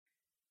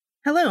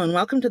Hello, and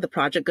welcome to the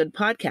Project Good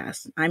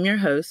podcast. I'm your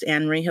host,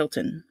 Anne Marie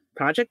Hilton.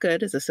 Project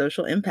Good is a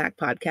social impact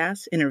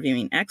podcast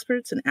interviewing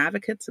experts and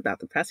advocates about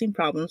the pressing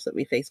problems that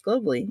we face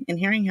globally and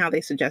hearing how they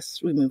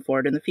suggest we move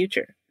forward in the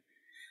future.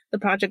 The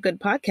Project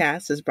Good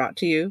podcast is brought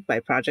to you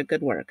by Project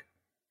Good Work.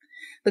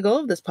 The goal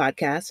of this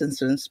podcast is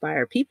to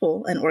inspire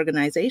people and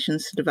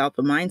organizations to develop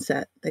a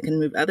mindset that can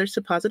move others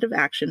to positive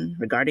action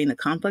regarding the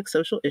complex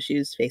social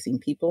issues facing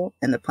people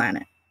and the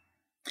planet.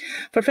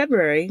 For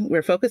February,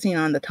 we're focusing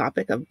on the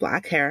topic of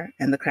Black hair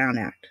and the Crown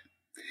Act.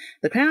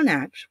 The Crown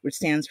Act, which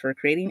stands for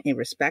Creating a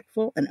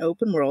Respectful and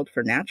Open World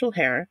for Natural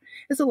Hair,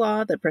 is a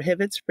law that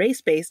prohibits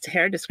race-based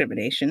hair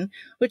discrimination,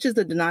 which is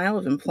the denial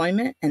of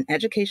employment and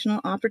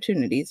educational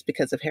opportunities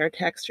because of hair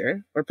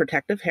texture or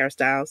protective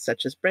hairstyles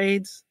such as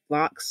braids,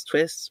 locks,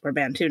 twists, or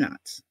bantu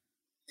knots.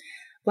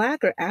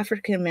 Black or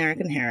African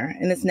American hair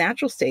in its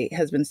natural state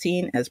has been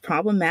seen as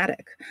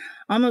problematic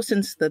almost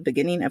since the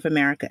beginning of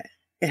America.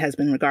 It has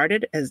been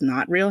regarded as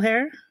not real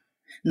hair,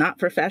 not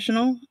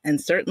professional, and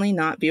certainly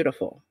not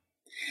beautiful.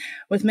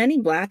 With many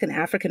Black and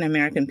African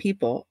American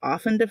people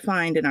often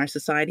defined in our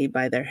society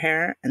by their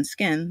hair and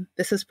skin,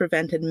 this has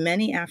prevented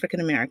many African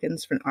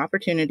Americans from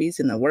opportunities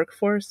in the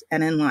workforce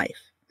and in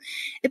life.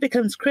 It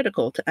becomes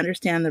critical to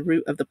understand the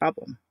root of the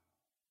problem.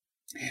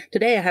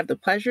 Today, I have the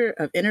pleasure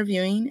of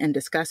interviewing and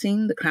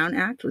discussing the Crown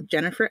Act with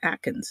Jennifer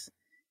Atkins,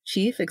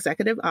 Chief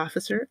Executive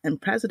Officer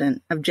and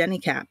President of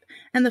JennyCap,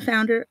 and the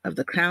founder of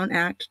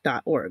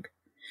thecrownact.org.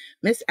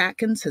 Ms.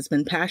 Atkins has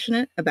been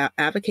passionate about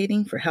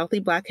advocating for healthy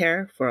Black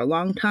hair for a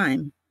long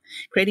time,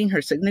 creating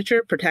her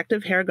signature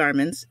protective hair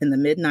garments in the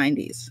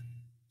mid-90s.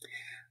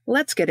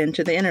 Let's get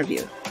into the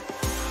interview.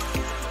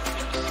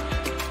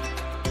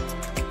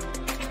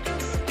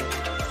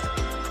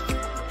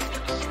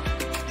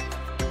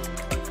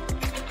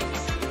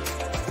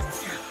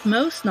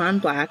 Most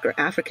non-Black or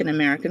African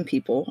American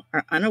people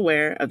are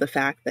unaware of the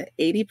fact that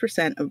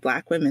 80% of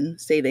Black women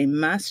say they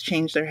must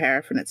change their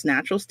hair from its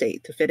natural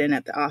state to fit in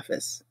at the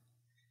office.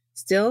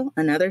 Still,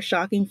 another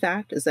shocking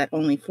fact is that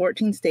only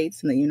 14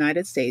 states in the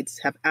United States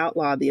have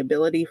outlawed the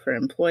ability for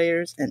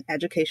employers and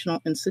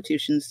educational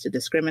institutions to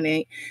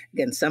discriminate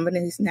against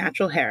somebody's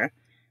natural hair,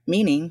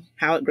 meaning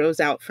how it grows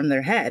out from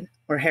their head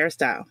or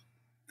hairstyle.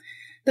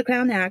 The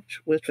Crown Act,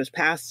 which was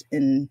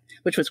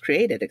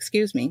created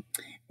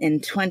in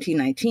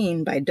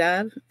 2019 by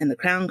Dove and the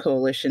Crown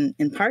Coalition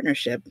in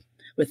partnership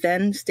with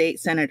then State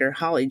Senator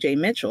Holly J.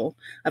 Mitchell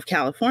of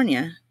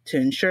California to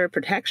ensure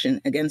protection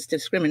against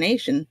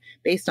discrimination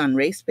based on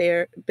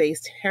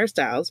race-based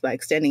hairstyles by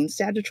extending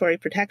statutory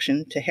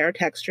protection to hair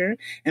texture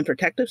and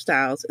protective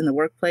styles in the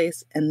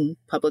workplace and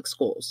public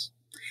schools.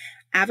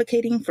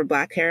 Advocating for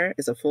Black hair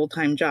is a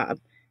full-time job,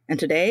 and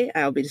today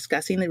I'll be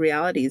discussing the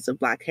realities of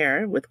Black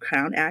hair with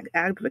Crown Act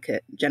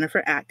advocate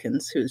Jennifer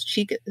Atkins, who is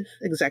Chief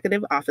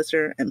Executive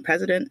Officer and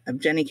President of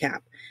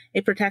JennyCap,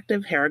 a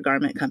protective hair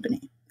garment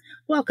company.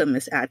 Welcome,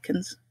 Ms.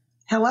 Atkins.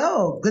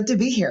 Hello, good to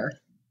be here.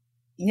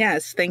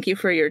 Yes, thank you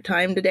for your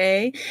time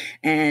today.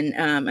 And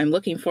I'm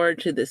looking forward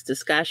to this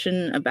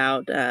discussion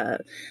about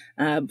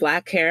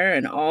Black hair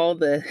and all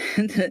the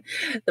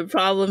the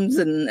problems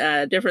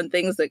and different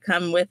things that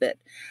come with it.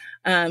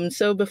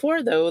 So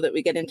before, though, that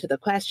we get into the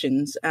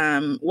questions,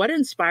 what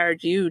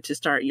inspired you to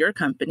start your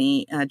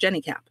company,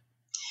 JennyCap?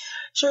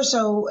 Sure.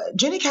 So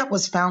JennyCap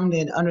was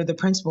founded under the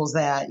principles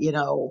that,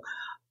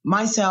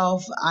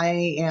 myself,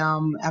 I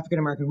am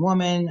African-American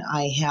woman.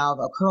 I have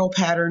a curl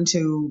pattern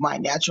to my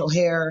natural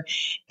hair.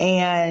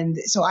 And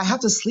so I have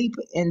to sleep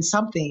in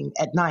something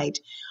at night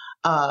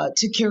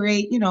to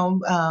curate,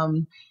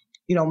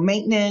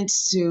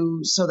 maintenance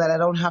so that I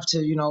don't have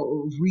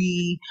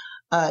to,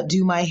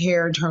 do my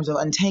hair in terms of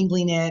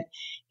untangling it.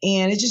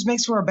 And it just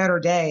makes for a better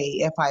day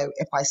if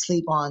I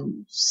sleep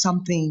on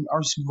something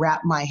or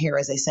wrap my hair,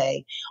 as they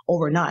say,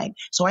 overnight.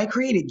 So I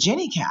created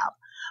JennyCap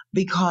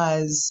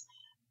because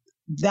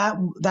that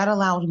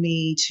allowed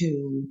me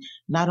to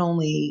not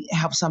only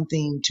have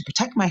something to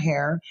protect my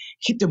hair,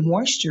 keep the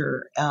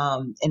moisture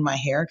in my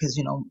hair, because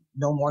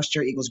no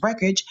moisture equals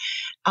breakage.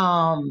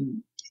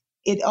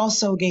 It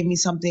also gave me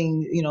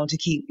something to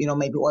keep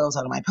maybe oils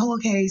out of my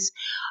pillowcase,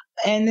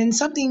 and then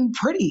something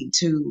pretty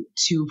to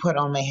put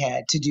on my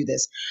head to do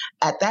this.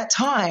 At that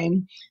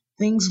time,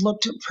 things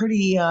looked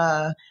pretty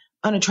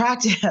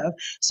unattractive.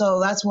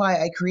 So that's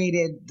why I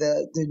created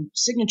the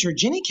signature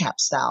JennyCap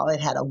style. It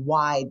had a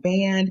wide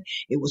band.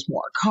 It was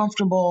more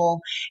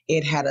comfortable.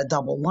 It had a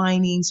double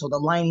lining. So the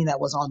lining that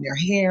was on their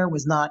hair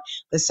was not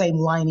the same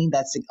lining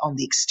that's on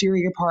the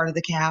exterior part of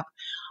the cap.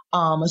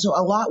 So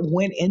a lot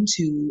went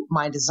into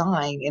my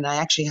design, and I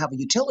actually have a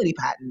utility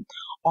patent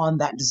on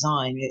that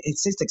design.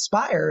 It's just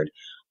expired,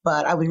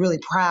 but I was really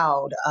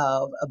proud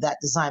of that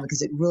design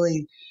because it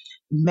really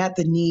met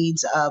the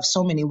needs of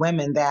so many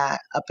women that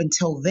up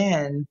until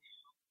then,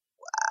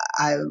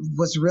 I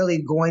was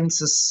really going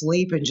to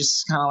sleep in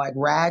just kind of like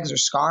rags or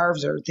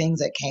scarves or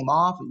things that came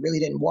off. It really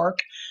didn't work.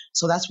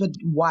 So that's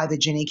why the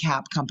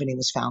JennyCap company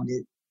was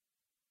founded.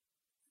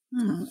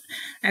 Oh,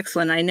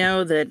 excellent. I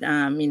know that,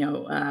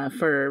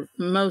 for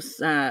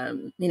most,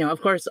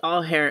 of course,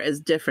 all hair is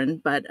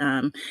different, but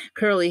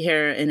curly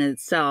hair in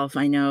itself,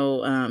 I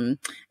know,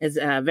 is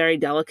very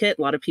delicate.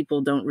 A lot of people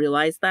don't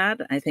realize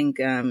that. I think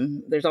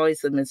there's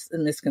always a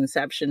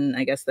misconception,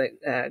 I guess,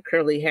 that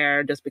curly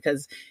hair, just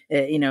because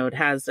it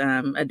has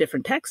a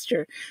different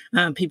texture,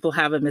 people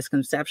have a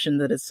misconception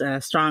that it's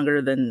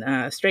stronger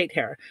than straight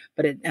hair,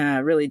 but it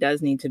really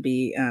does need to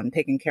be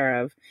taken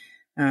care of.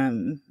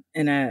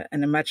 In a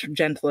much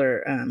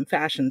gentler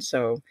fashion.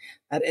 So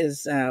that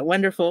is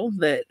wonderful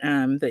that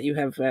you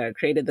have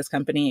created this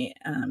company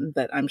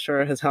that I'm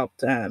sure has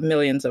helped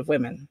millions of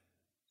women.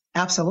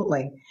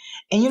 Absolutely.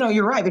 And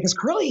you're right, because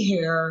curly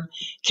hair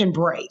can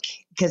break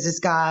because it's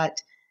got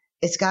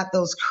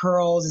those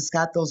curls, it's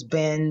got those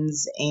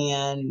bends,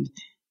 and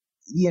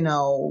you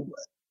know,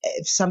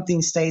 if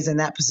something stays in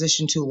that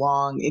position too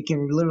long, it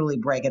can literally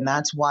break. And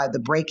that's why the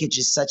breakage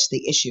is such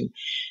the issue.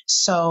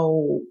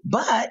 So,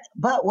 but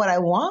what I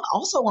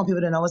also want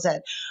people to know is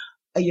that,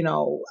 you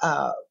know,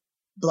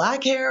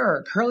 black hair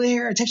or curly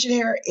hair or textured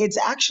hair, it's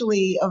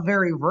actually a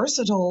very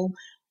versatile,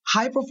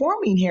 high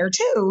performing hair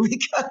too,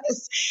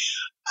 because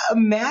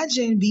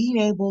imagine being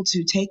able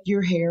to take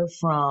your hair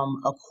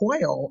from a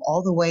coil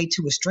all the way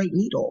to a straight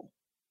needle.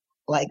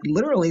 Like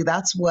literally,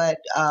 that's what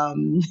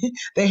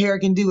the hair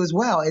can do as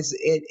well.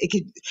 It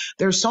could.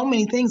 There's so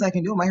many things I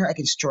can do with my hair. I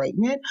can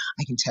straighten it.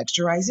 I can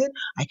texturize it.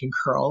 I can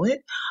curl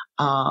it.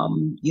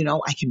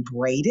 I can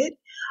braid it.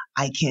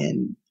 I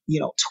can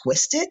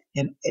twist it,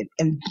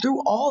 and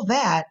through all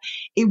that,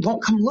 it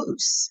won't come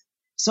loose.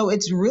 So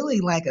it's really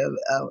like a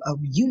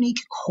unique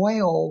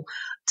coil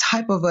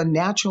type of a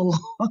natural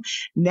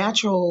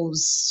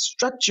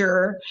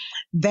structure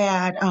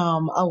that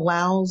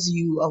allows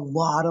you a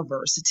lot of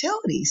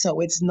versatility.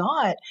 So it's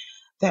not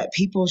that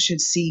people should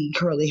see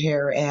curly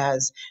hair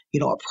as a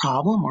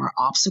problem or an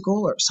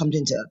obstacle or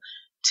something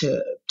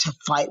to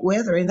fight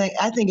with or anything.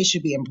 I think it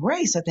should be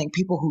embraced. I think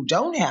people who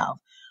don't have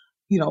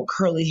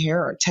curly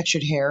hair or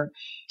textured hair,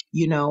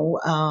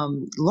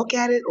 look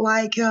at it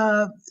like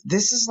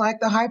this is like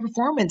the high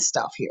performance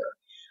stuff here.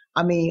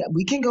 I mean,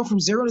 we can go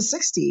from 0 to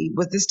 60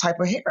 with this type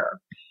of hair.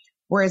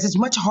 Whereas it's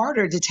much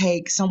harder to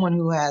take someone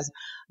who has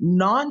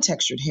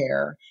non-textured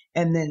hair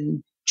and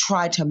then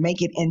try to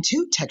make it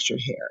into textured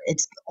hair.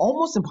 It's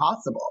almost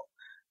impossible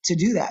to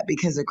do that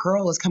because the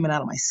curl is coming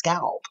out of my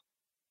scalp.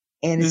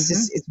 And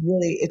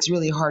it's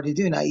really hard to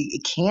do. Now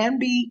it can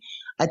be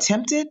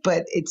attempted,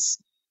 but it's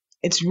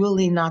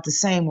really not the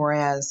same.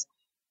 Whereas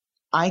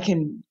I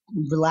can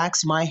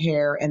relax my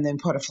hair and then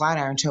put a flat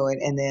iron to it,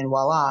 and then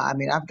voila. I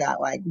mean, I've got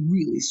like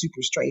really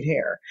super straight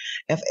hair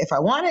if I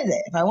wanted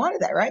it,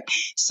 right?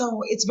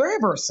 So it's very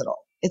versatile.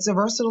 It's a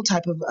versatile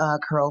type of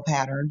curl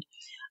pattern.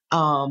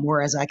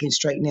 Whereas I can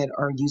straighten it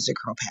or use the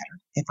curl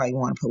pattern. If I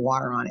want to put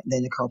water on it,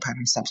 then the curl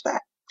pattern steps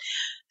back.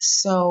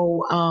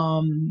 So,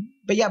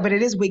 but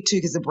it is weak too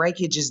because the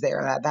breakage is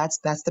there. That's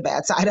the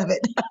bad side of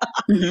it.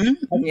 Mm-hmm.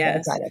 That's the Yes.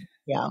 bad side of it.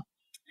 Yeah.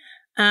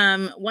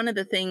 One of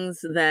the things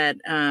that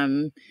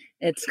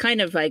it's kind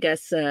of, I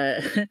guess,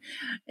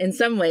 in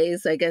some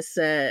ways, I guess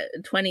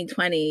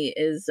 2020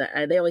 is,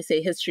 they always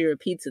say history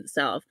repeats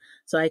itself.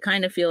 So I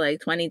kind of feel like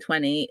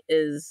 2020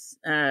 is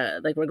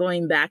like we're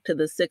going back to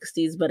the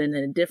 60s, but in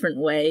a different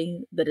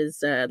way that is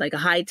like a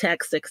high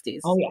tech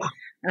 60s. Oh,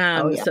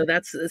 yeah. Oh, yeah. So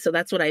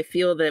that's what I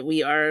feel that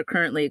we are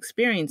currently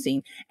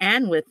experiencing.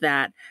 And with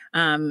that,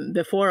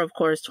 before, of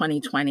course,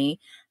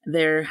 2020,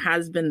 there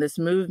has been this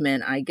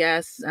movement, I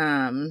guess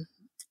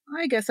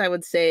I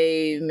would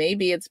say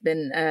maybe it's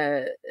been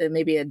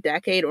maybe a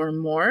decade or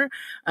more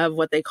of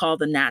what they call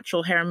the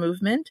natural hair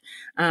movement.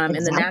 And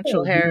the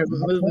natural hair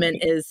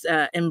movement is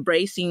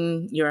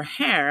embracing your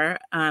hair,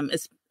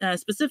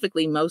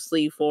 specifically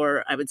mostly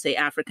for, I would say,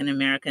 African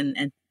American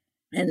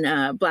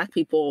and Black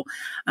people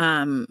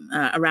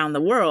around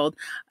the world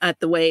at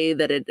the way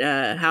that it,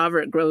 however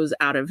it grows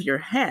out of your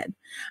head.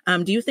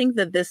 Do you think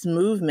that this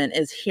movement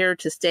is here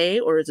to stay,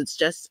 or is it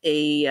just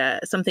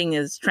something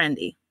is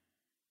trendy?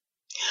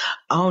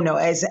 Oh, no,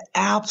 it's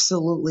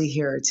absolutely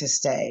here to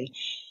stay.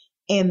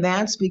 And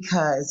that's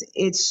because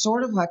it's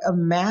sort of like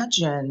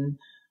imagine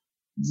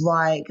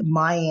like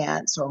my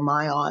aunts,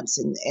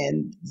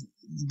 and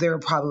they're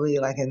probably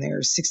like in their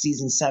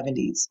 60s and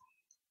 70s.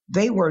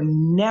 They were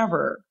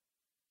never,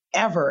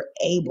 ever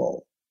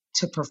able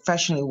to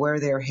professionally wear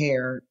their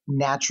hair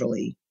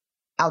naturally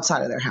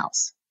outside of their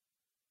house.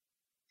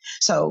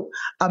 So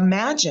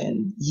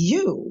imagine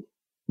you,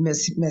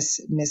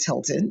 Miss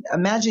Hilton,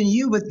 imagine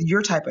you with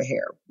your type of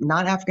hair,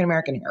 not African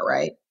American hair,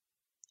 right?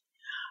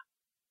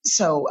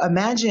 So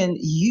imagine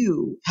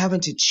you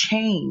having to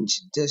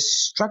change the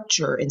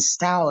structure and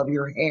style of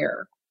your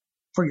hair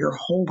for your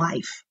whole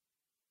life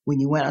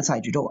when you went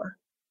outside your door.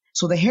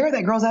 So the hair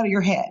that grows out of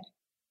your head,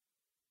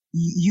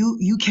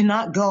 you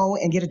cannot go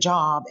and get a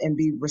job and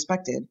be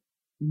respected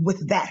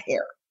with that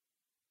hair.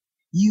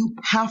 You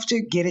have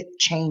to get it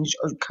changed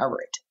or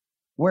cover it.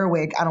 Wear a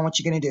wig. I don't know what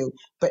you're going to do,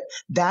 but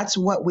that's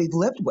what we've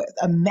lived with.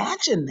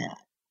 Imagine that.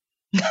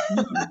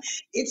 Mhm.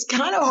 It's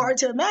kind of hard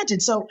to imagine.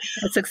 So,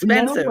 It's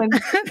expensive. when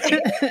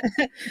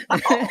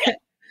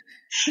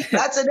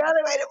that's another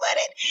way to put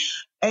it.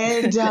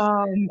 And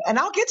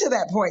I'll get to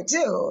that point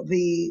too.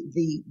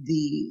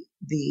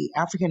 The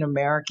African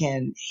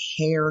American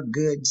hair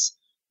goods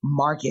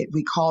market,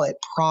 we call it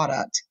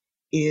product,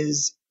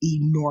 is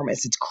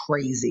enormous. It's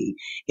crazy.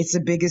 It's the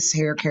biggest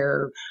hair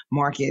care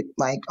market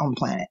like on the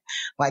planet.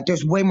 Like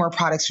there's way more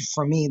products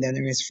for me than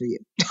there is for you.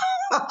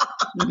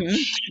 Mhm,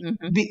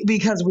 mhm.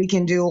 Because we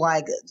can do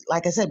like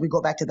I said, we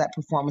go back to that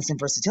performance and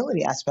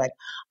versatility aspect.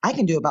 I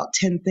can do about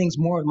 10 things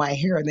more with my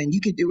hair than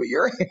you could do with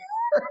your hair.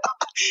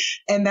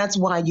 And that's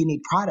why you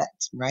need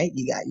product, right?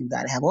 You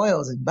got to have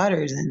oils and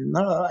butters and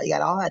you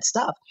got all that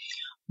stuff.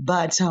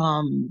 But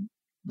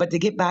to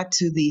get back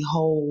to the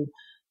whole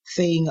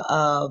thing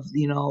of,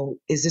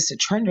 is this a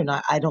trend or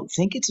not? I don't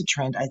think it's a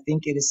trend. I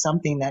think it is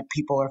something that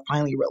people are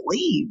finally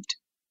relieved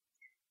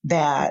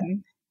that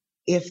Mhm,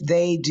 if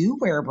they do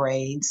wear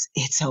braids,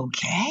 it's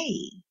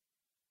okay.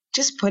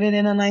 Just put it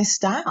in a nice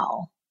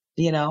style,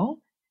 you know?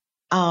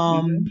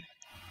 Um, mhm,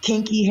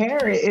 Kinky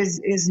hair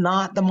is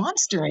not the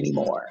monster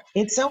anymore.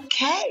 It's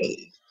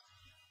okay.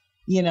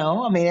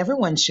 I mean,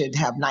 everyone should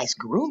have nice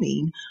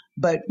grooming,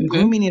 but mhm.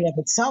 grooming in of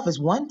itself is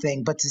one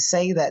thing. But to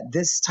say that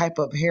this type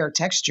of hair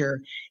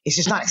texture is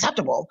just not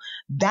acceptable,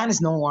 that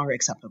is no longer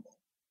acceptable.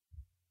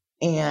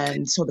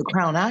 And so the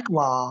Crown Act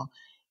law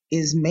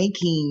is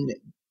making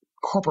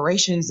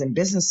corporations and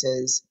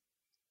businesses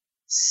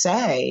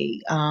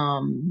say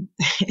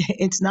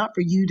it's not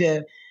for you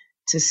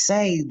to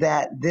say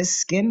that this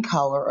skin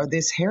color or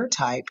this hair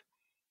type,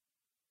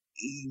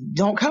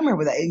 don't come here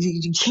with that.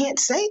 You can't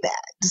say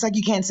that. Just like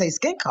you can't say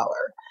skin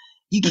color.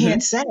 You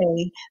can't Mhm.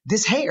 say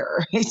this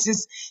hair. It's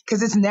just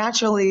because it's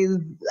naturally,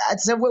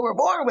 that's what we're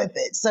born with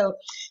it. So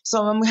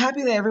I'm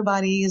happy that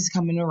everybody is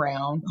coming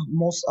around.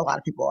 A lot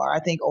of people are. I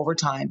think over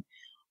time,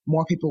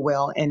 more people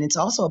will. And it's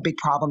also a big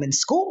problem in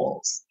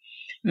schools.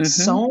 Mhm.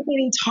 So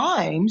many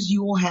times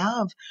you will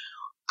have,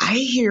 I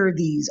hear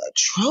these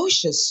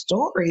atrocious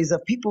stories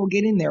of people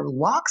getting their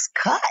locks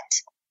cut.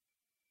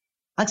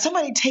 Like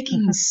somebody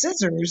taking Mhm.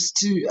 scissors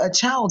to a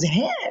child's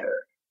hair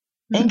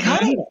and Mhm.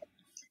 cutting it.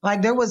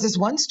 Like there was this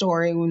one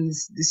story when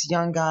this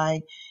young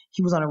guy,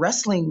 he was on a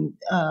wrestling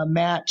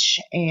match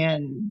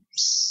and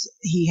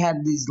he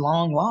had these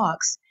long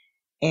locks.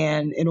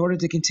 And in order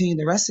to continue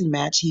the wrestling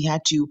match, he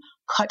had to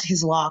cut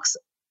his locks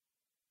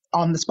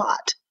on the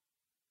spot.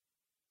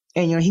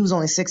 And he was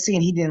only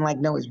 16. He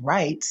didn't know his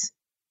rights,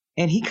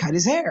 and he cut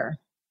his hair.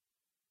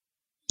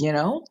 You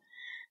know,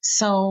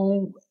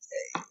 so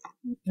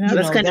Yeah,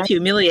 that's kind of that's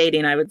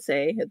humiliating, I would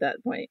say, at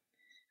that point.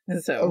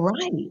 And so,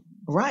 right,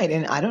 right.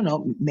 And I don't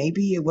know,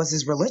 maybe it was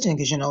his religion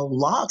because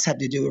locks have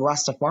to do with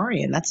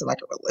Rastafarian. That's like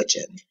a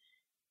religion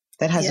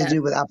that has to yeah.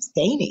 do with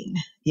abstaining.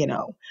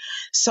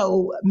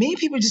 So many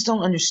people just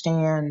don't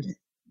understand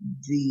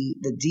the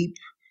deep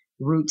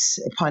roots,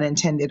 pun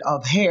intended,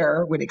 of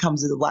hair when it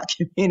comes to the Black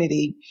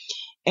community.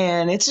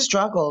 And it's a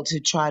struggle to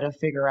try to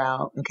figure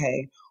out,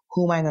 okay,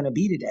 who am I going to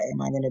be today?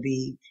 Am I going to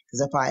be,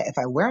 because if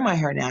I wear my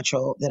hair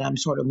natural, then I'm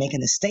sort of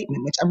making a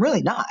statement, which I'm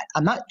really not.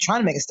 I'm not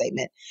trying to make a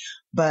statement.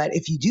 But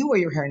if you do wear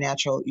your hair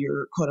natural,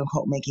 you're quote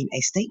unquote making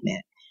a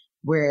statement.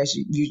 Whereas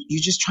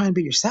you're just trying to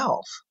be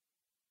yourself.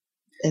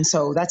 And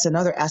so that's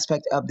another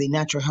aspect of the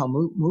natural hair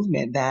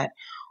movement that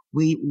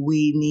we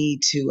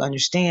need to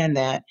understand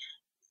that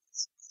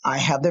I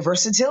have the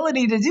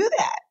versatility to do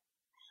that.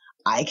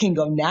 I can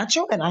go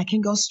natural and I can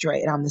go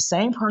straight. And I'm the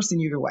same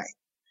person either way.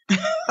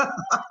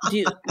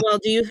 Do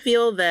you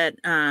feel that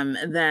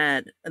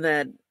I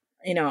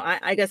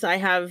guess I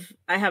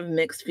have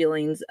mixed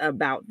feelings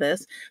about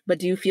this, but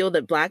do you feel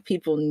that Black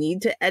people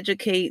need to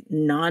educate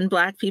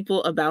non-Black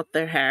people about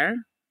their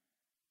hair?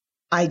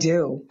 I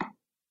do.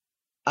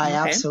 I Okay.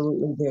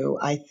 absolutely do.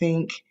 I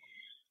think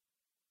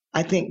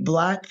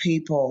Black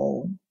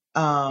people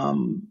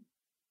um,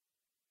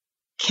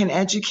 can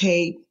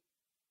educate,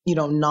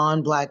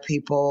 non-Black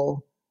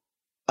people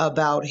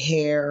about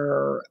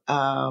hair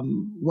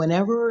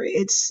whenever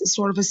it's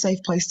sort of a safe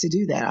place to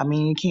do that. I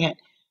mean, you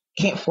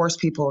can't force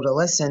people to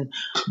listen,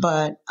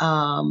 but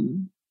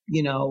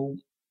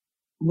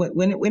when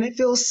it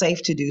feels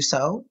safe to do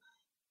so,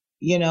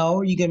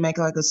 you can make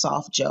like a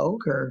soft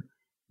joke, or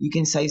you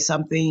can say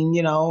something,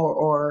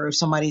 or if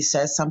somebody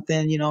says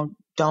something,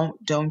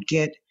 don't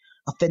get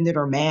offended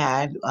or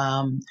mad.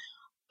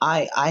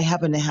 I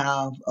happen to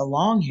have a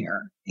long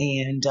hair,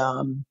 and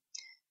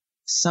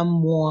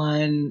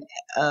someone,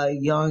 a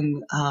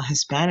young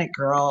Hispanic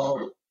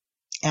girl,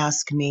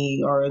 asked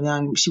me, or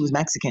she was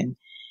Mexican,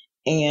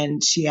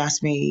 and she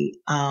asked me,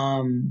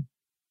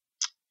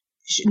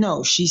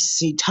 no,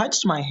 she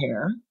touched my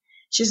hair.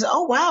 She said,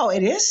 "Oh wow,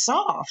 it is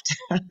soft."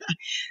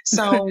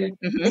 So,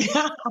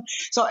 Mhm.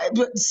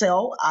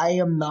 so I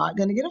am not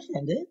going to get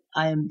offended.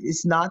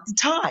 It's not the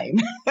time.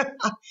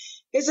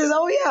 He says,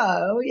 "Oh yeah,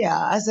 oh yeah."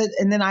 I said,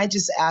 and then I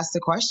just asked the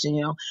question,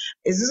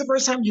 is this the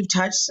first time you've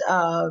touched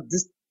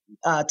this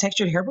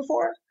textured hair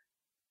before?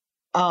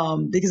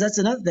 Because that's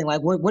another thing.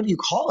 Like, what do you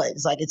call it?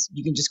 It's like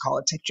you can just call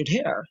it textured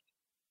hair.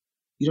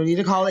 You don't need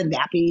to call it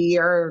nappy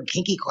or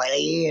kinky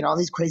coily and all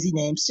these crazy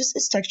names. Just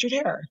it's textured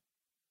hair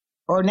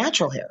or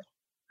natural hair,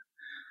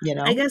 you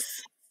I know?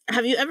 guess,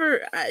 have you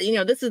ever,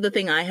 this is the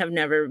thing I have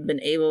never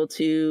been able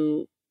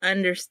to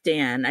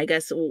understand. I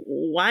guess,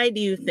 why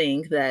do you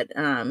think that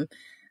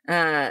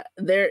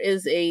there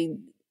is a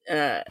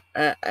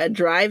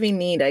driving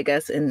need, I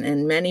guess,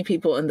 in many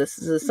people in this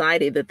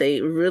society that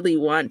they really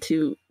want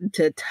to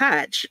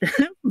touch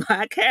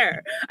black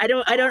hair?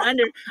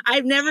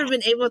 I've never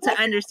been able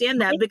to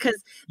understand that,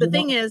 because the You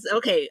thing know, is,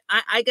 okay,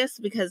 I guess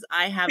because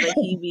I have a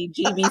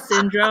heebie-jeebie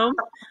syndrome,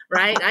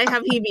 right? I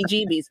have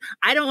heebie-jeebies.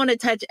 I don't want to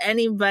touch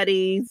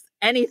anybody's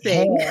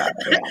anything hair.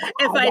 Yeah,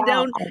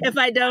 if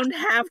I don't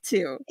have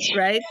to,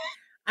 right?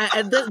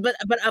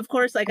 But of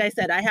course, like I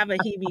said, I have a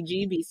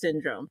heebie-jeebie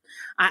syndrome.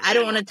 I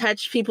don't want to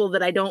touch people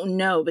that I don't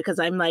know, because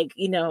I'm like,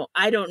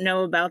 I don't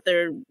know about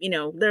their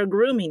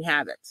grooming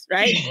habits,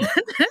 right?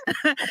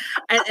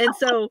 And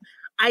so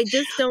I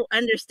just don't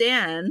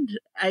understand.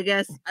 I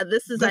guess,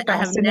 this is, the I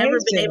have never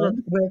been able.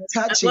 fascination with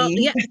Well, touching.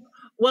 yeah.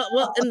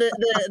 Well, and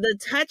the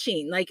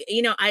touching, like,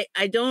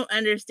 I don't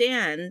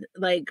understand,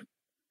 like,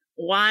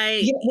 why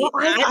Yeah, well,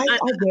 I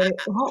get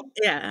it. Well,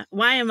 yeah,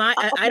 why am I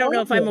don't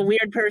know if I'm a listen,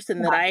 weird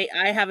person that I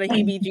have a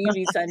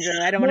heebie-jeebie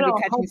syndrome. I don't no, want to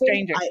be no, touching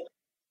strangers.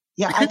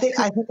 I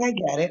think I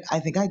get it. I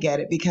think I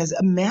get it because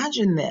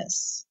imagine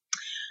this.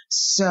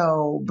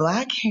 So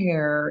black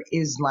hair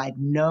is like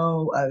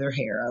no other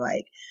hair.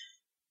 Like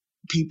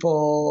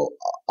people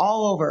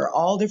all over,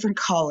 all different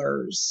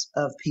colors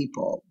of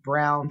people,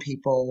 brown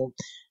people,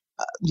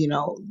 you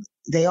know,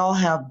 they all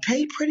have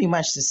pretty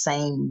much the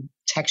same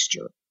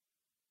texture,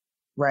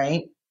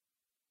 right?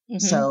 Hmm.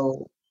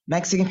 So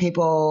Mexican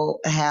people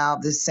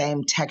have the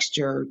same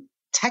texture,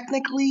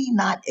 technically,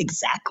 not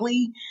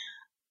exactly.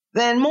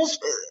 Then most,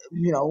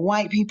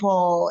 white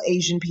people,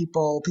 Asian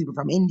people, people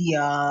from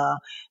India,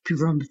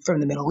 people from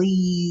the Middle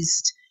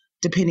East,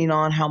 depending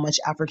on how much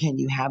African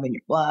you have in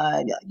your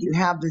blood, you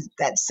have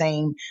that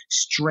same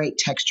straight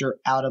texture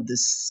out of the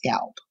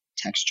scalp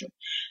texture.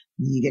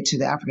 You get to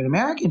the African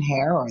American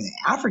hair or the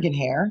African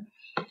hair,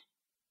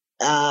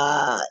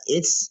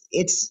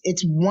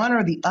 it's one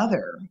or the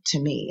other to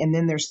me, and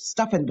then there's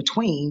stuff in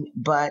between.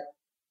 But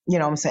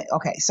I'm saying,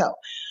 okay, so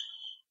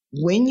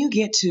when you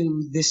get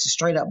to this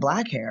straight up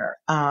black hair,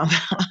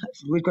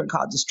 we're going to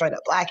call it just straight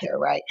up black hair,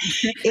 right?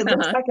 It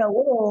looks Uh-huh. like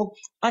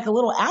a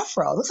little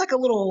afro. It looks like a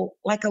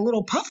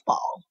little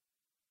puffball.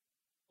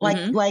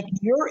 Hmm. Like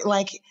you're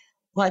like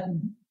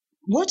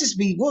we'll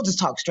just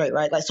talk straight,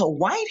 right? Like so,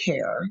 white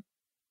hair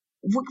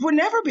would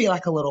never be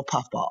like a little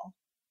puffball.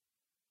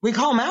 We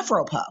call them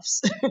afro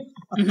puffs.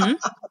 Hmm.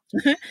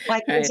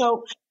 Like Right.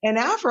 so, an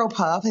afro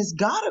puff has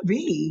got to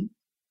be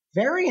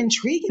very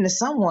intriguing to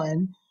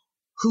someone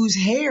whose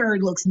hair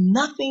looks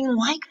nothing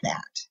like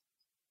that.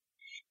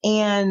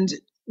 And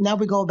now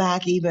we go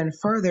back even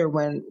further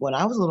when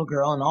I was a little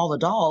girl and all the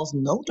dolls,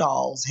 no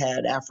dolls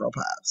had Afro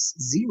puffs,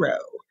 zero.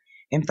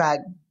 In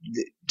fact,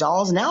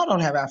 dolls now don't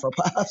have Afro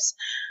puffs.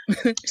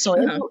 So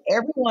Uh-huh.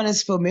 everyone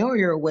is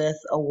familiar with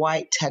a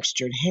white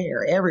textured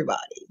hair.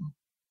 Everybody.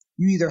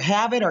 You either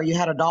have it or you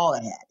had a doll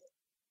that had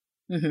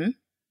it. Hmm.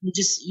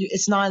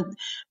 It's not,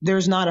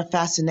 there's not a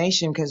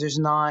fascination because there's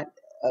not,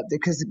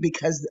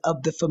 because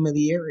of the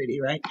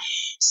familiarity, right?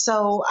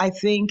 So I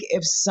think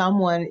if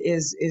someone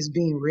is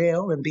being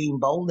real and being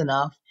bold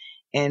enough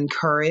and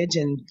courage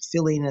and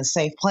feeling in a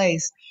safe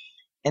place,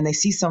 and they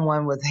see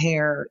someone with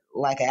hair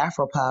like an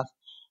Afro puff,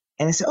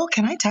 and they say, "Oh,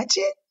 can I touch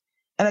it?"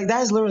 And like that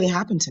has literally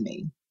happened to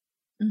me.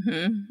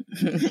 Hmm.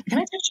 Can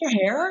I touch your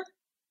hair?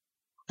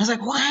 I was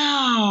like,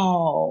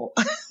 "Wow."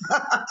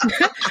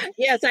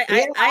 Yes,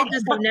 Yeah. I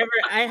just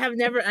have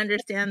never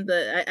understand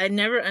I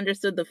never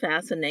understood the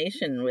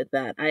fascination with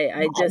that.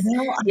 I just,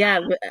 Well, yeah,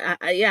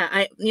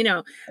 yeah,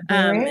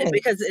 there is.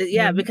 because,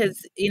 yeah,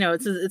 because,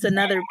 it's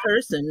another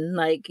person,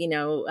 like,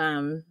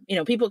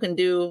 people can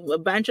do a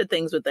bunch of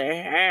things with their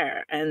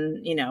hair,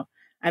 and,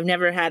 I've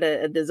never had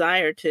a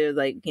desire to,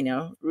 like,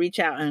 reach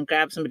out and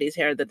grab somebody's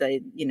hair that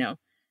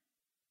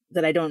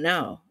that I don't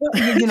know. Well,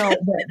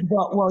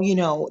 well,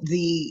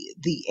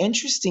 the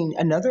interesting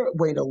another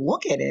way to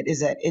look at it is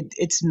that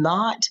it's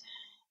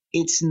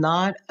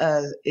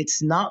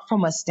not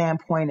from a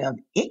standpoint of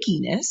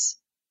ickiness,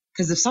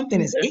 because if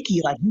something is Mhm.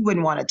 icky, like you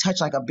wouldn't want to touch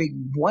like a big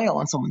boil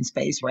on someone's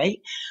face, right?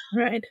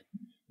 Right.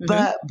 Hmm.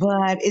 But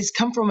it's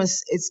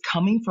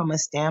coming from a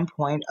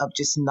standpoint of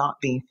just not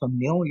being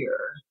familiar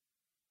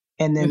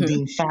and then Hmm.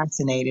 being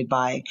fascinated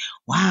by,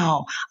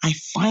 wow, I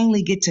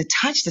finally get to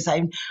touch this.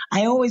 I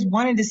always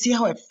wanted to see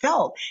how it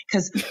felt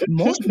because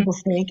most people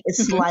think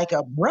it's Hmm. like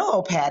a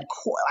Brillo pad,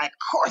 like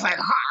coarse, like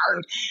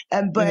hard,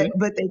 and Hmm.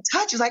 but they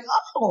touch is like,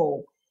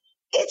 oh,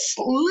 it's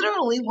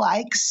literally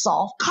like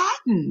soft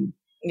cotton.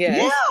 Yeah,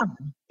 Yes.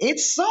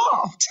 it's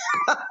soft.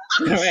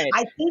 Right.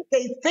 I think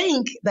they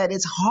think that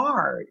it's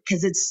hard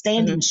because it's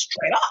standing Hmm.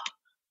 straight up,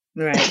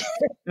 Right.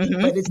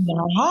 Hmm. but it's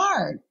not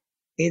hard.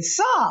 It's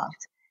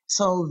soft.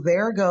 So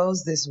there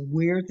goes this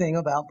weird thing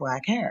about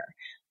black hair.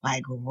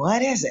 Like,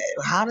 what is it?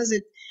 How does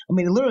it? I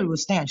mean, it literally will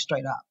stand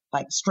straight up,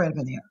 like straight up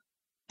in the air.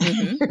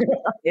 Mm-hmm.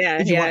 Yeah,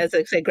 It's yeah. one. It's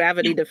like say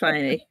gravity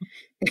defying.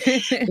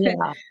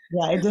 Yeah,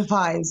 yeah, it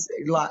defies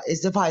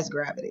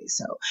gravity.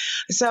 So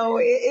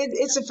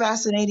it's a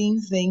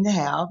fascinating thing to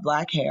have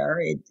black hair.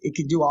 It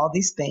can do all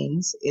these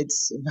things.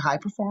 It's a high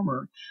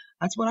performer.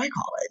 That's what I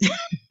call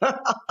it.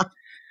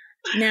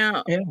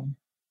 Now, Yeah.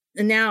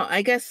 now,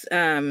 I guess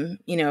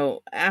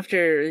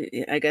after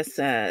I guess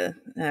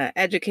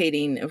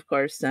educating, of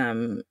course,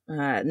 non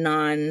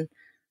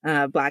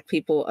black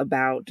people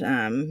about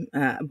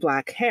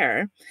black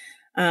hair.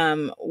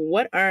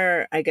 What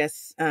are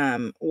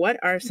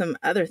some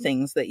other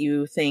things that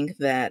you think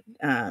that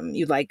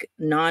you'd like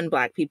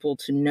non-black people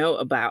to know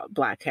about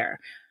black hair?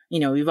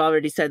 You've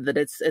already said that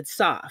it's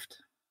soft.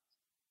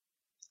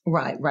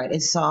 Right, right.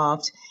 It's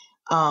soft.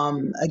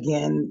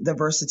 Again, the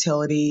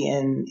versatility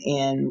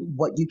and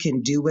what you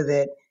can do with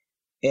it,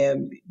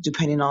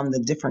 depending on the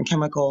different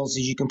chemicals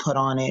that you can put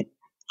on it,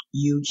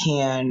 you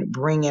can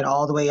bring it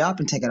all the way up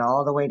and take it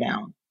all the way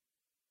down.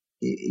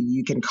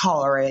 You can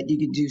color it. You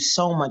can do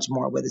so much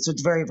more with it. So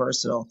it's very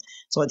versatile.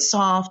 So it's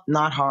soft,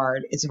 not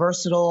hard. It's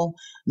versatile,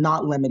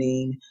 not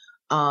limiting,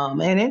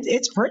 and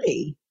it's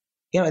pretty.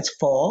 It's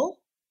full.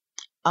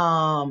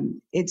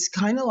 It's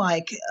kind of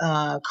like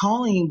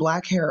calling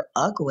black hair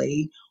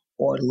ugly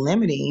or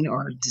limiting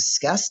or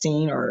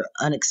disgusting or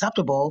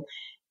unacceptable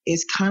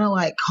is kind of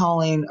like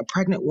calling a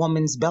pregnant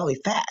woman's belly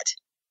fat.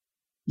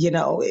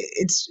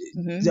 It's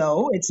Mm-hmm.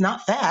 no, it's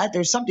not fat.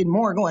 There's something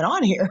more going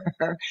on here,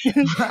 right?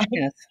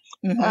 Yes.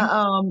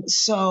 Mm-hmm.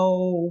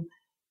 So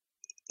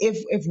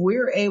if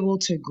we're able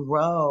to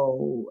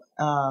grow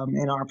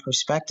in our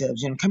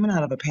perspectives, coming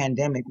out of a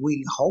pandemic,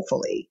 we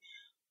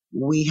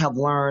have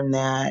learned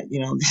that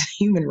the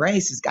human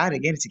race has got to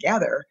get it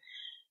together.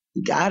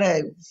 You got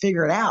to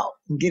figure it out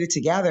and get it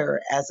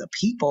together as a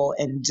people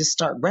and just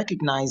start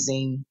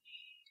recognizing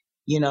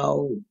you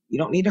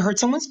don't need to hurt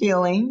someone's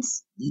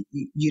feelings.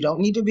 You don't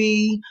need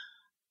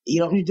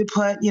to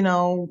put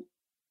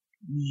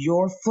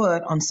your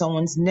foot on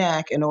someone's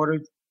neck in order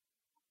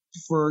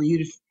for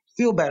you to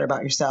feel better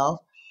about yourself.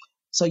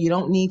 So you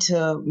don't need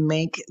to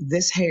make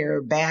this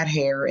hair bad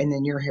hair and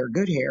then your hair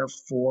good hair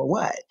for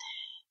what.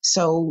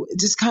 So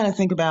just kind of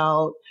think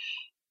about,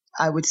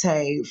 I would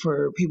say,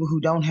 for people who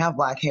don't have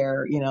black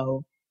hair,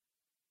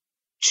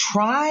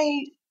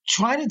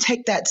 try to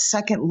take that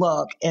second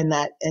look and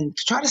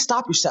try to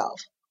stop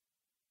yourself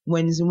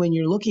when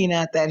you're looking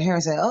at that hair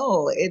and say,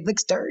 "Oh, it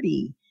looks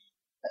dirty,"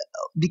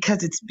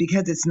 because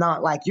it's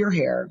not like your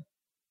hair.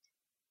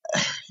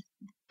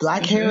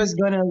 Black hair Mm-hmm. is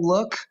going to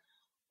look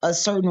a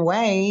certain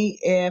way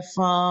if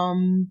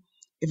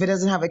it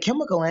doesn't have a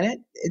chemical in it.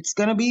 It's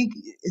going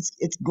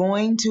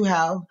to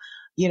have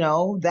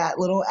that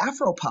little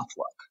Afro puff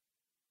look.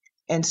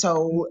 And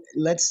so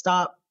let's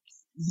stop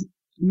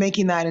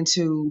making that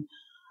into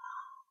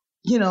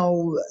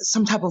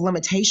some type of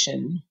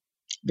limitation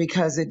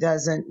because it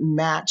doesn't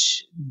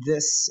match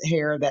this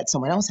hair that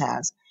someone else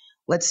has.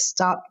 Let's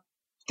stop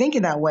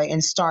thinking that way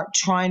and start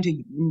trying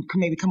to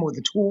maybe come up with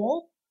a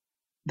tool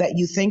that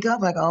you think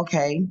of, like,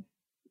 okay,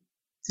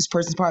 this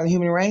person's part of the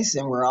human race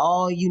and we're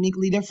all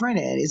uniquely different.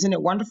 And isn't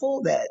it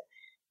wonderful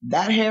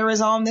that hair is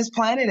on this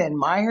planet and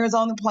my hair is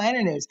on the planet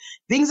and there's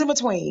things in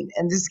between,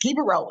 and just keep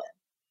it rolling.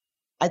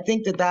 I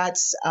think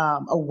that's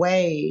a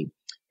way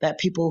that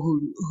people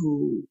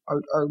who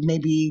are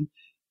maybe,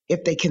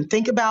 if they can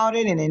think about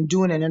it and in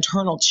doing an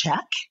internal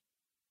check,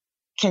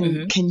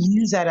 Mm-hmm. can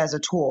use that as a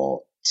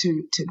tool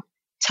to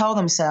tell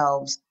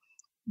themselves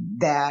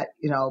that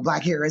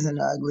black hair isn't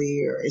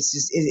ugly, or it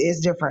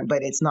is different,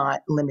 but it's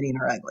not limiting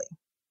or ugly.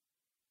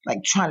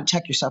 Like trying to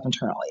check yourself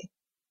internally.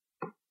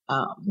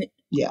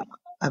 Yeah,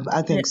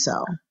 I think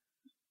so.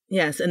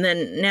 Yes, and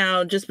then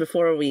now, just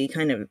before we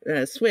kind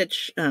of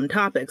switch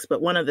topics,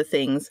 but one of the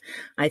things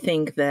I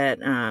think that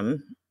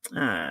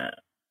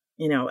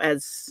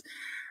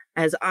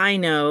as I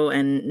know,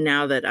 and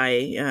now that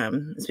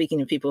speaking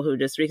to people who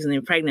just recently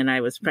were pregnant, I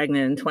was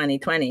pregnant in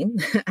 2020.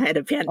 I had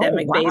a Oh,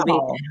 pandemic baby.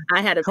 wow. I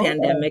had a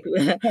pandemic.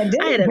 I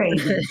Pandemic had a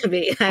baby.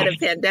 baby. I had a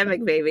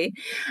pandemic baby.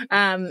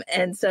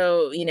 And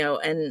so,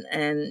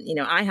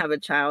 and I have a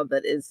child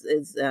that is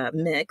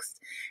mixed.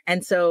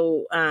 And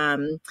so,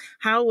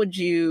 how would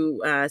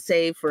you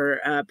say for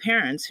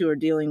parents who are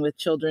dealing with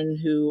children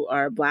who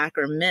are Black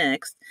or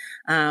mixed,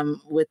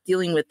 with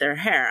dealing with their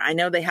hair? I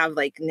know they have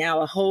like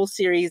now a whole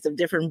series of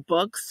different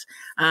books,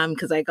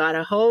 because I got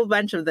a whole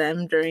bunch of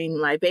them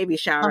during my baby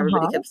shower.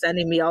 Everybody Uh-huh. kept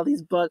sending me all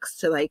these books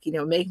to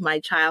make my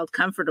child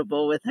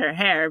comfortable with her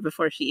hair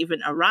before she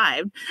even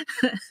arrived.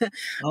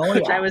 Oh,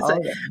 which yeah. I was Oh,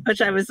 yeah. which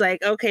I was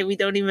like, okay, we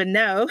don't even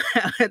know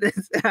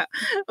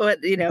what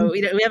we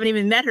haven't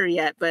even met her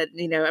yet, but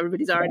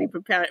everybody's already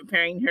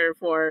preparing her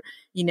for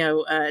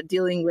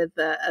dealing with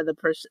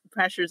the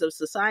pressures of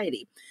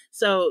society.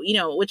 So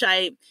which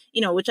I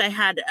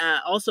had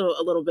also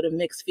a little bit of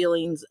mixed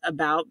feelings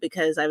about,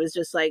 because I was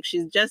just like,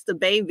 she's just a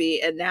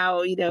baby, and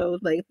now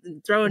like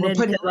thrown We're into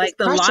putting all this like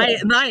the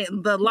pressure.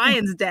 the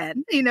lion's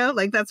den,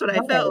 like that's what I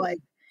felt Right.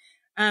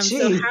 like.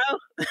 So Gee. how,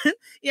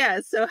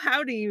 yeah. So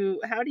how do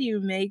you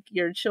make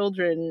your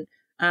children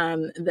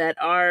that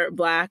are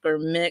Black or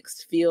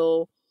mixed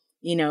feel,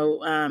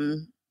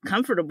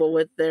 comfortable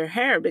with their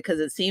hair, because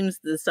it seems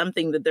there's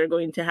something that they're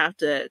going to have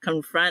to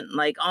confront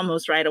like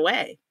almost right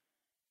away.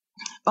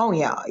 Oh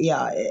yeah,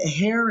 yeah.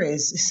 Hair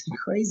is a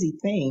crazy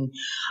thing.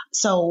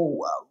 So,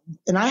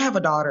 and I have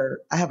a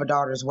daughter. I have a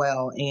daughter as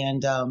well,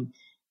 and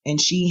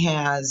she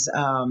has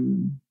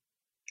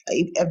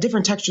a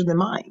different texture than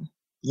mine.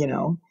 You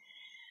know,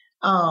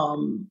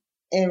 um,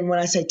 and when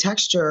I say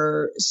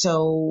texture,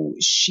 so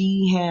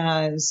she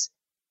has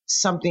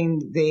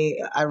something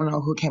I don't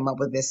know who came up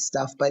with this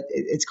stuff, but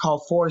it's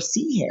called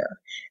 4C hair.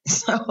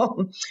 So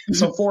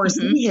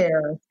 4C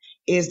hair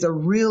is the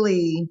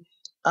really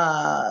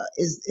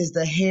is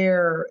the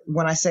hair,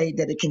 when I say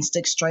that it can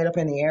stick straight up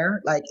in the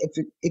air, like if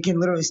it can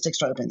literally stick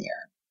straight up in the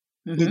air.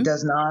 It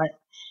does not,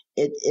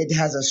 it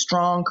has a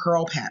strong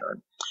curl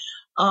pattern.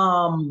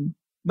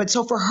 But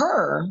so for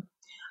her,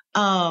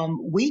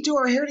 we do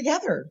our hair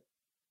together.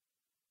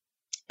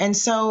 And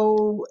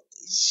so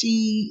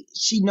she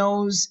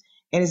knows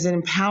and is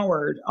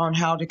empowered on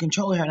how to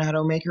control her hair and how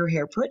to make her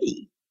hair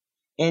pretty.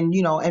 And,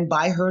 and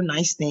buy her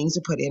nice things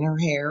to put in her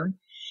hair.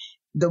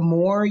 The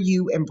more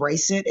you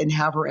embrace it and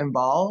have her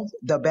involved,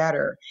 the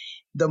better.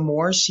 The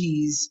more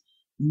she's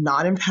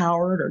not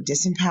empowered or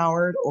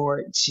disempowered,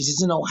 or she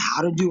doesn't know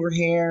how to do her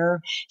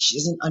hair, she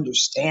doesn't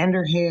understand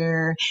her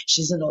hair,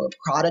 she doesn't know the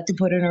product to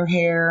put in her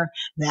hair,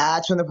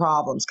 that's when the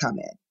problems come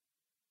in.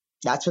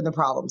 That's when the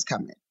problems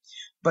come in.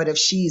 But if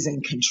she's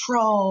in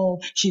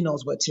control, she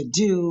knows what to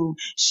do,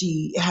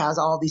 she has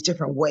all these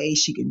different ways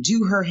she can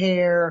do her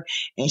hair,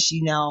 and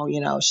she now,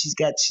 she's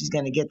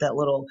going to get that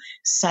little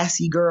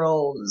sassy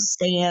girl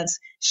stance,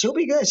 she'll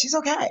be good. She's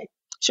okay.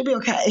 She'll be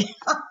okay.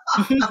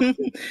 But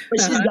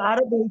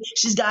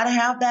she's got to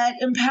have that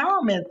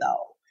empowerment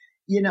though.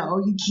 You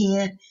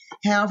can't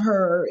have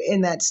her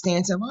in that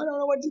stance of, I don't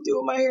know what to do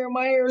with my hair.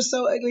 My hair is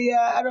so ugly.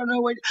 I don't know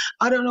what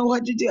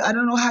to do. I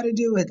don't know how to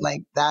do it.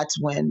 Like, that's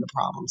when the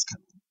problems come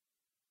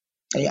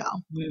in. Yeah.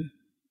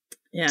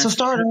 Yeah. So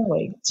start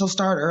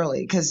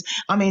early. Cause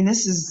I mean,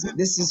 this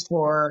is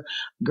for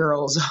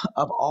girls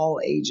of all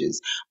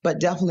ages, but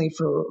definitely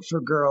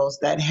for girls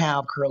that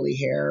have curly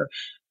hair.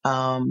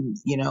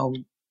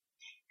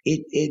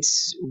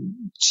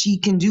 She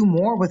can do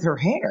more with her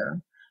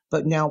hair,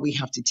 but now we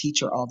have to teach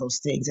her all those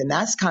things. And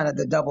that's kind of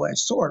the double-edged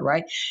sword,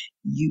 right?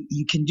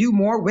 You can do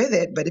more with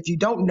it, but if you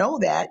don't know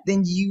that,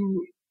 then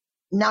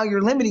now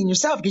you're limiting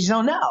yourself because you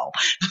don't know.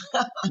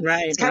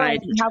 Right. It's kind of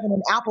like having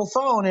an Apple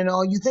phone and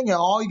all you can do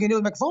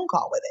is make a phone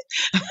call with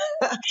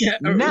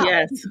it. No,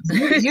 yes.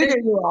 you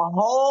can do a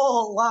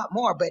whole lot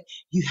more, but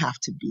you have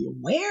to be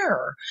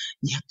aware.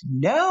 You have to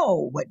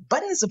know what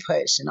buttons to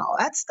push and all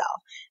that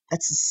stuff.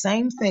 That's the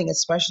same thing,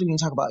 especially when you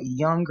talk about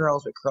young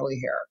girls with curly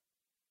hair.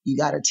 You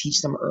got to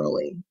teach them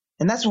early.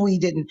 And that's what we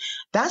didn't.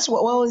 Let's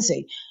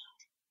see.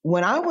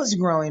 When I was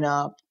growing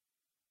up,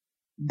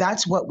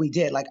 that's what we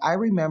did. Like, I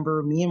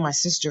remember me and my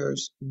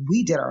sisters,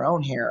 we did our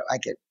own hair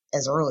like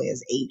as early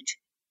as 8,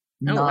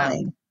 9.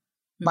 Wow.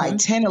 By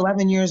 10,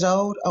 11 years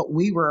old,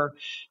 we were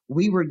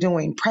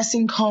doing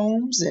pressing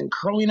combs and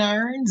curling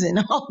irons and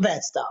all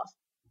that stuff.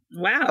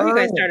 Wow, early. You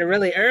guys started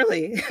really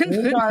early.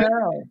 We started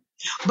early.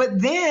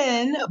 But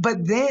then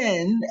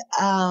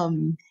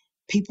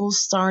people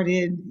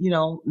started,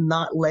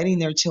 not letting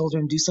their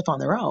children do stuff on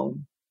their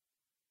own.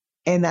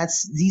 And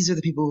these are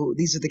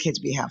the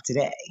kids we have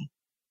today.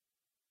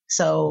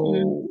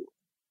 So,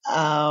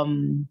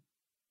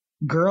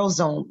 girls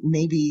don't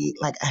maybe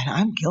and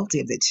I'm guilty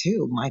of it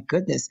too. My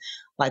goodness.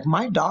 Like,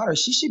 my daughter,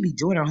 she should be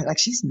doing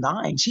she's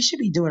 9. She should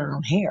be doing her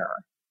own hair,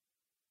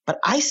 but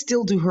I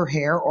still do her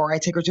hair, or I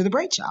take her to the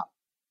braid shop.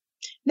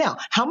 Now,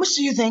 how much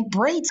do you think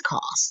braids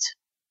cost?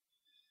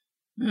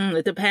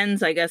 It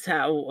depends, I guess,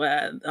 how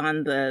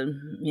on the,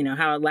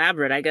 how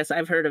elaborate. I guess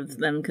I've heard of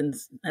them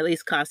at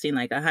least costing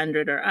like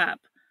 $100 or up.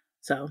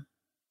 So.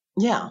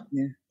 Yeah.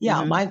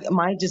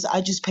 I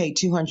just paid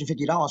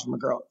 $250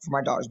 for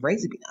my daughter's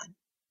braids to be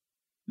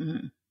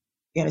done.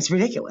 And it's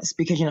ridiculous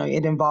because,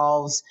 it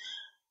involves,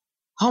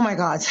 oh my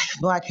God,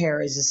 Black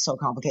hair is just so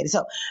complicated.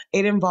 So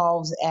it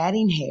involves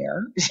adding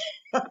hair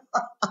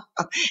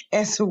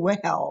as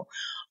well.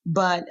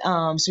 But,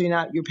 so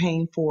you're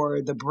paying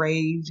for the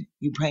braid,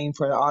 you're paying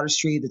for the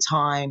artistry, the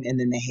time, and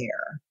then the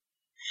hair.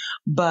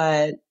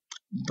 But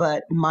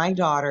my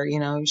daughter,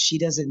 she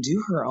doesn't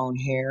do her own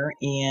hair.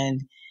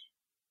 And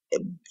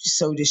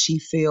so does she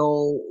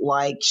feel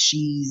like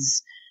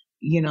she's,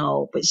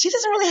 but she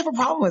doesn't really have a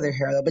problem with her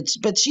hair though,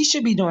 but she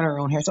should be doing her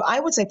own hair. So I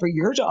would say for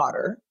your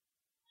daughter,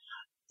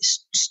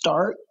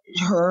 start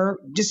her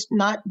just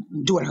not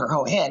doing her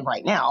whole head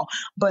right now,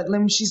 but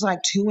when she's like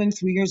 2 and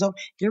 3 years old,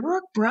 give her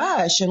a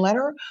brush and let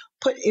her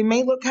it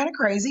may look kind of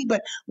crazy,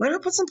 but let her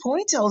put some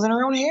ponytails in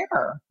her own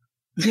hair.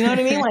 You know what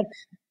I mean? Like,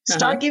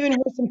 start giving her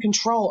some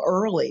control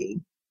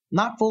early,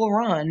 not full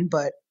run,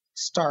 but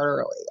start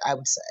early, I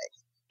would say.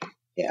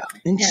 Yeah.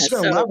 And she's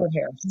going to love her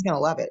hair. She's going to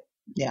love it.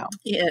 Yeah.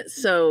 Yeah.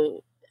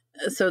 So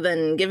So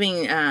then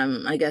giving,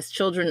 I guess,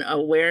 children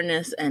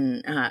awareness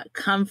and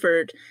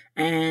comfort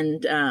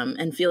and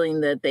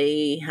feeling that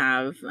they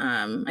have,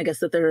 I guess,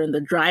 that they're in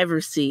the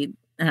driver's seat,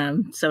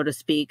 so to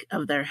speak,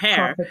 of their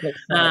hair, Perfectly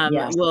said.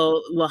 Yes.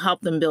 will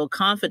help them build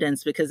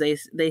confidence because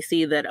they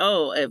see that,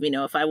 oh,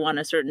 if I want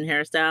a certain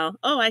hairstyle,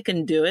 oh, I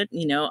can do it.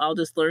 I'll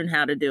just learn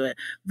how to do it.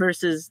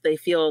 Versus they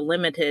feel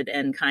limited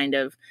and kind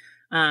of,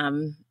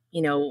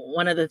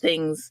 one of the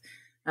things,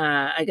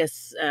 I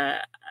guess.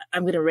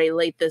 I'm going to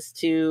relate this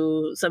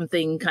to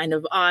something kind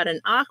of odd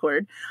and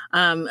awkward,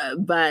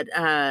 but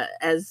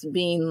as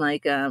being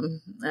like,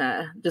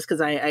 just because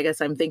I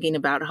guess I'm thinking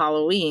about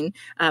Halloween,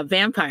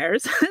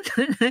 vampires,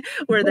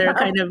 where they're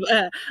kind of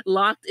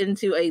locked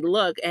into a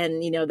look,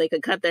 and they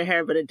could cut their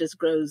hair, but it just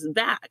grows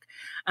back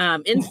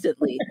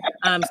instantly.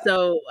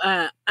 So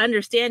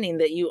understanding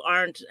that you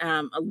aren't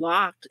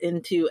locked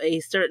into a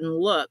certain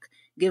look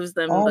gives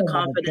them the Oh my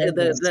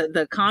confidence, goodness.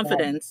 the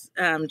confidence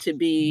to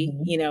be,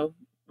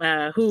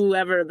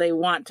 whoever they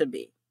want to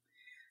be.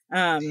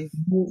 Yeah,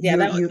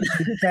 that was. You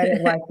said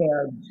it right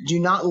there. Do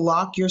not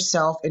lock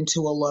yourself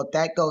into a look.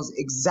 That goes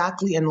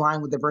exactly in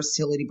line with the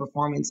versatility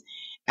performance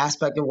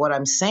aspect of what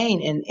I'm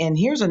saying. And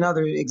here's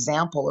another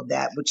example of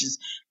that, which is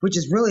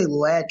really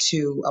led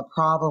to a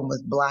problem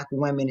with Black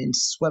women in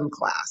swim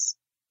class.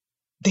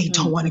 They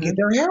don't want to get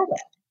their hair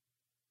wet.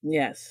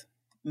 Yes.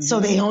 So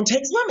they don't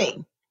take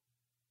swimming.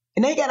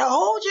 And they got a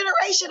whole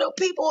generation of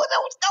people who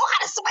don't know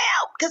how to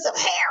swim because of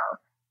hair.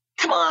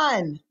 Come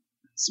on.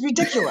 It's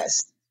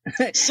ridiculous.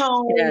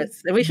 So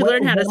yes, and we should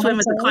learn how to swim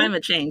with the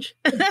climate change.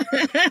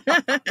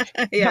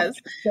 Yes.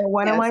 So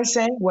what am I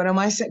saying? What am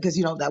I saying? Because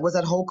that was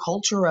that whole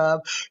culture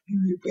of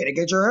you better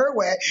get your hair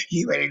wet.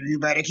 You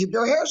better keep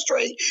your hair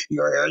straight.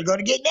 Your hair is going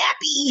to get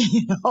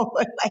nappy.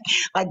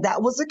 like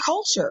that was the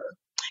culture.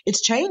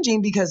 It's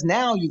changing because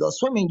now you go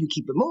swimming, you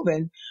keep it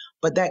moving,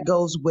 but that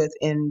goes with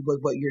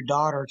what your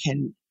daughter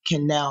can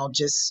now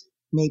just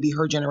maybe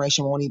her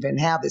generation won't even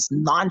have this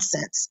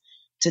nonsense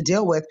to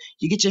deal with.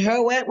 You get your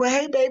hair wet. Well,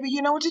 hey, baby,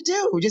 you know what to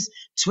do. Just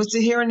twist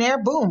it here and there.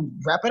 Boom,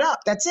 wrap it up.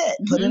 That's it.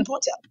 Put it in a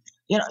ponytail.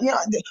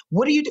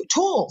 What do you do?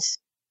 Tools.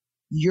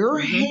 Your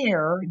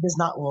hair does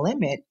not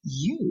limit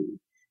you.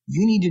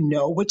 You need to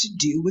know what to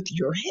do with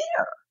your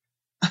hair.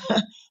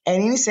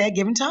 And any said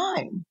given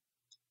time,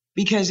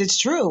 because it's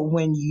true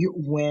when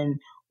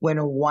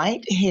a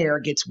white hair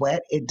gets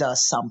wet, it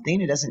does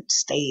something. It doesn't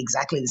stay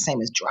exactly the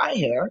same as dry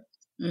hair.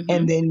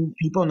 And then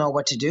people know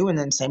what to do. And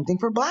then same thing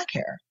for Black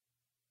hair.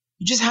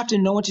 You just have to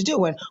know what to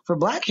do. And for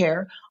Black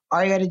hair,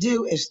 all you got to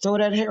do is throw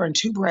that hair in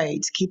 2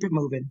 braids, keep it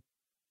moving.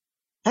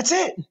 That's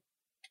it.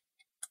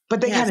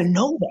 But they got to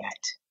know that.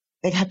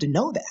 They have to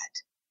know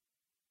that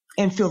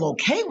and feel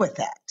okay with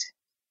that.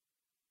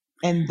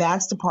 And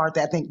that's the part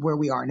that I think where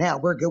we are now.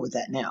 We're good with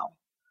that now.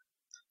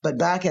 But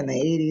back in the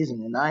 80s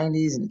and the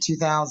 90s and the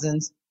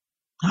 2000s,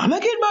 I'm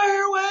not getting my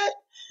hair wet.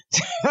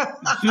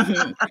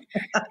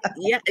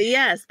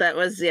 Yes, that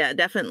was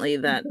definitely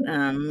that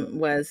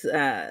was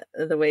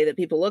the way that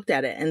people looked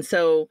at it. And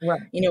so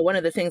one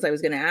of the things I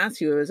was going to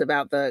ask you was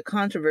about the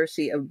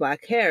controversy of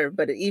Black hair,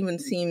 but it even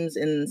seems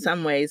in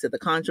some ways that the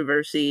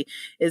controversy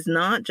is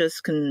not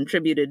just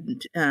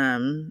contributed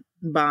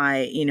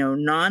by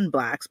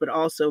non-Blacks, but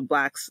also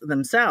Blacks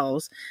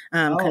themselves.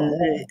 So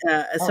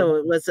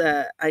it was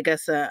I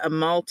guess a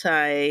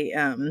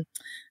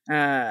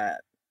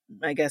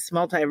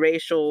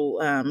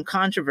multiracial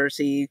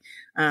controversy,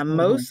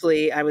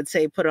 mostly I would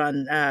say put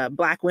on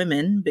Black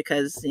women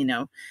because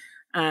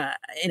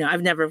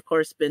I've never, of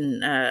course,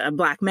 been a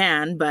Black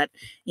man, but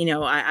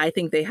I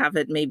think they have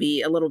it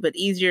maybe a little bit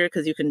easier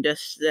because you can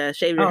just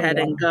shave your head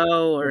and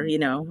go, or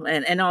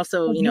and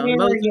also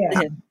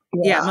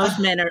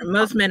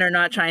most men are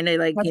not trying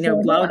to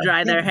blow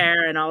dry their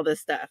hair and all this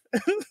stuff.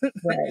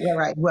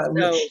 Right. Well,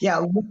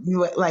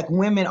 like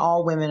women,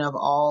 all women of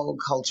all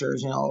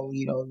cultures,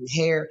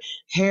 hair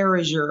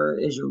is your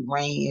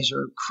reign, is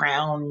your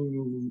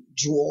crown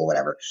jewel,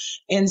 whatever.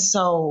 And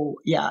so,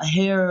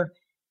 hair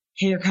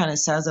kind of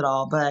says it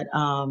all. But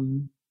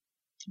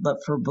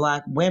for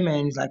Black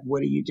women, it's like,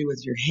 what do you do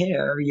with your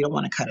hair? You don't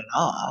want to cut it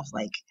off.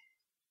 Like,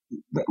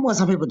 well,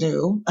 some people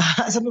do.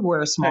 Some people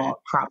wear small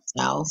crop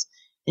styles.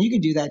 And you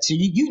can do that too.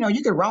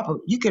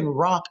 You can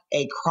rock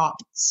a crop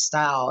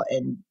style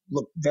and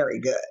look very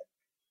good,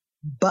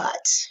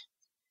 but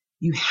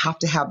you have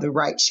to have the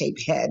right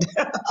shaped head.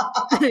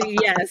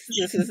 Yes,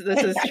 this is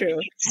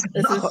true.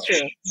 This is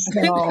true.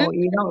 So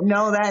you don't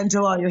know that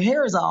until all your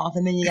hair is off,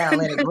 and then you gotta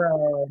let it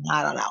grow.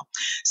 I don't know.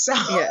 So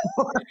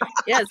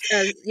yes,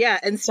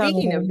 and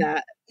speaking of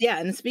that. Yeah,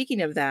 and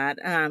speaking of that,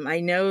 I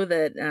know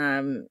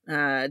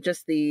that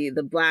just the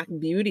Black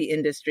beauty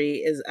industry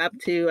is up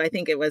to, I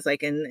think it was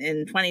like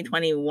in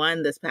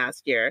 2021 this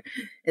past year,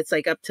 it's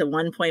like up to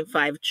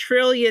 $1.5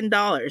 trillion.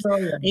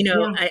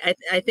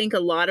 I think a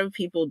lot of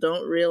people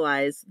don't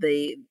realize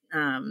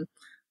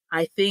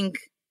I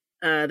think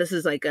this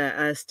is like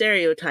a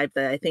stereotype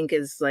that I think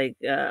is like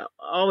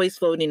always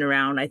floating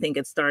around. I think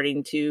it's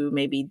starting to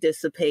maybe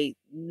dissipate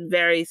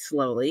very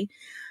slowly.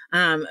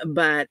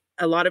 But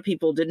a lot of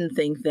people didn't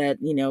think that,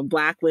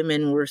 Black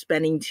women were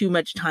spending too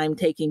much time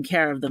taking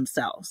care of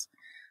themselves.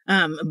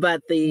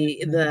 But Money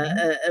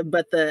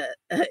the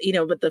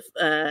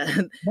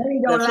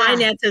don't lie.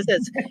 finances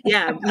is,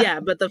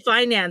 but the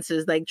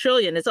finances, like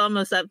trillion, it's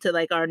almost up to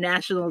like our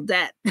national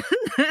debt.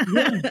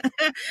 Yeah.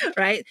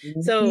 Right.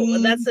 So We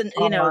are that's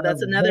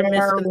another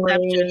misconception.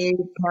 very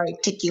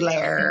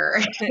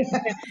particular.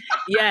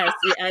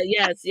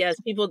 Yes.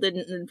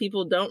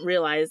 People don't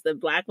realize that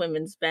Black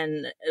women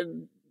spend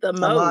the A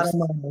lot of most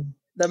money.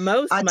 the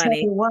most I tell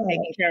money you what,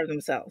 taking care of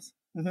themselves.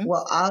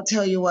 well, I'll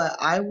tell you what,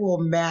 I will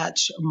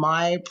match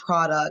my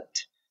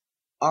product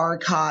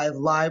archive,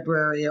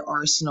 library, or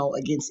arsenal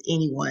against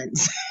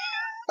anyone's.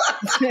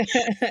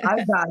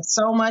 I've got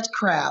so much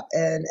crap,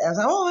 and I was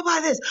like, "Oh, let me buy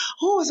this.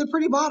 Oh, it's a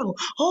pretty bottle.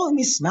 Oh, let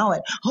me smell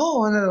it.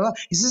 Oh, blah, blah, blah.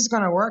 Is this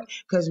gonna work?"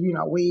 Because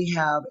we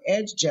have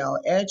edge gel,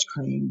 edge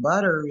cream,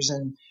 butters,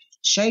 and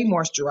shea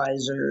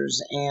moisturizers,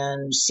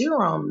 and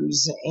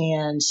serums,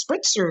 and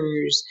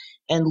spritzers,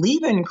 and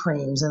leave-in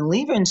creams, and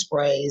leave-in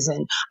sprays,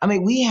 and I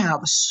mean, we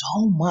have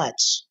so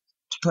much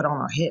to put on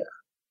our hair,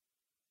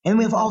 and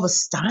we have all the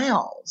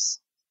styles.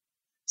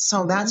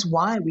 So that's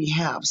why we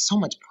have so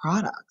much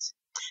product.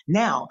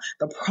 Now,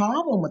 the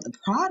problem with the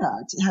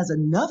product has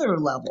another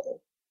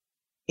level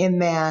in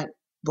that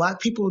Black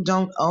people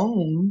don't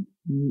own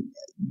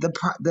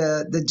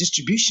the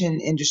distribution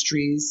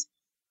industries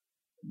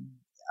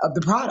of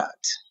the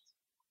product.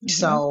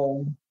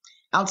 So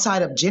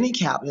outside of Jenny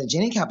Cap, the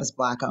Jenny Cap is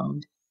Black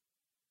owned,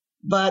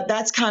 but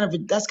that's kind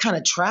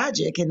of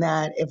tragic in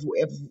that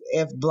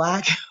if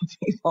Black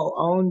people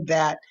owned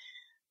that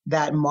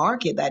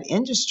market, that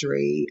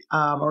industry,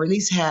 or at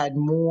least had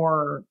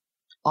more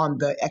on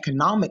the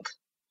economic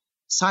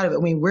side of it.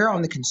 I mean, we're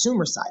on the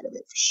consumer side of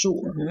it for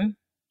sure.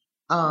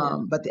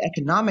 But the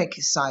economic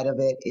side of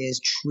it is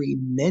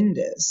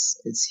tremendous.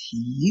 It's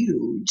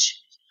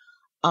huge.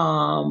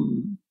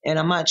 And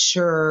I'm not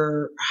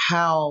sure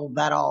how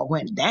that all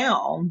went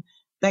down.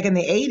 Back in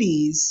the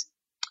 80s,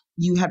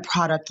 you had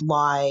product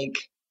like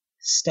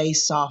Stay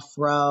Soft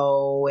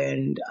Row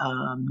and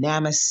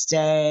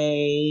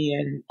Namaste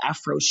and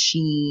Afro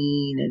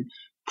Sheen and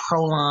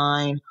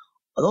Proline.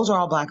 Those are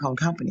all Black owned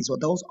companies. Well,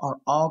 those are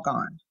all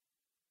gone.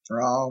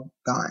 They're all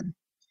gone.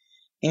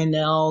 And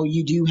now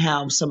you do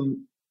have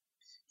some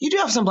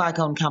Black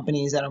owned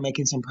companies that are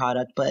making some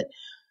product, but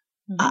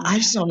I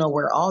just don't know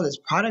where all this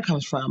product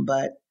comes from,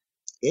 but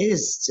it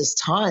is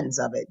just tons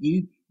of it.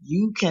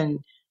 You can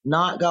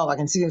not go, like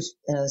in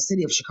the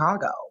city of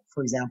Chicago,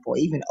 for example,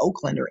 even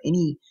Oakland or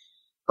any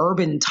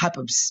urban type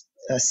of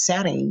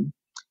setting,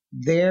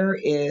 there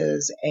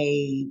is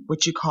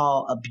what you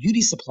call a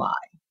beauty supply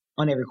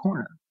on every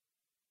corner.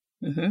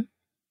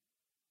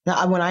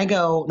 Now, when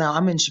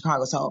I'm in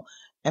Chicago, so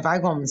if I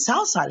go on the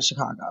south side of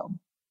Chicago,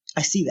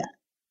 I see that.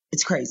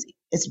 It's crazy.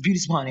 It's beauty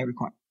supply on every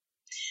corner.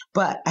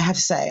 But I have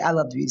to say, I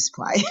love the beauty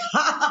supply.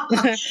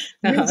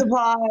 Beauty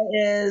supply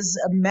is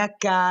a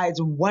mecca. It's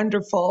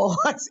wonderful.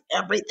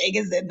 Everything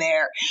is in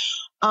there.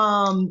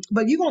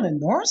 But you go on the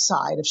north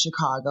side of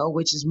Chicago,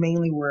 which is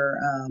mainly where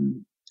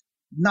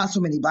not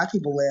so many Black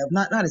people live.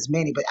 Not as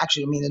many, but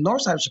actually, I mean, the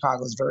north side of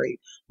Chicago is very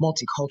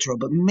multicultural,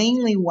 but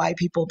mainly white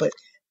people, but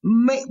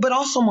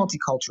also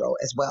multicultural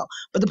as well.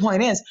 But the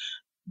point is,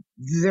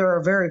 there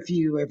are very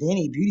few, if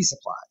any, beauty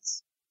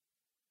supplies.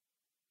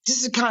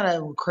 This is kind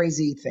of a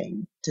crazy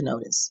thing to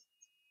notice.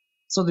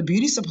 So the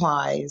beauty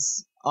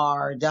supplies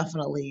are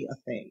definitely a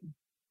thing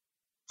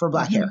for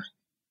Black hair.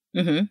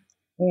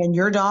 And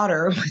your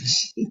daughter, when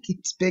she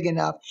gets big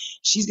enough,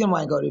 she's going to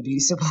want to go to beauty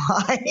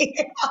supply.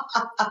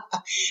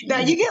 Now,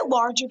 you get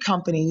larger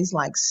companies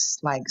like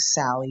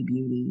Sally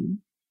Beauty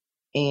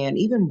and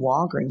even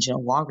Walgreens.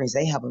 Walgreens,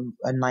 they have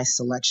a nice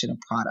selection of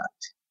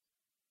product.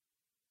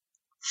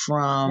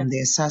 From the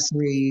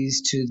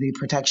accessories to the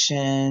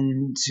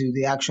protection to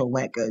the actual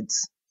wet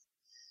goods.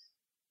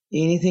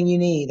 Anything you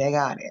need, they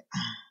got it.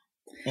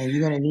 And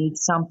you're going to need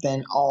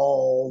something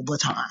all the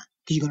time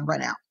because you're going to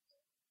run out.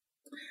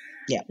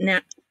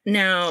 Yeah.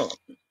 Now,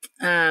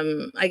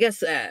 I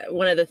guess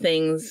one of the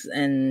things,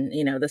 and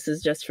this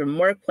is just from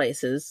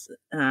workplaces,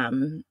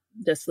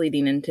 just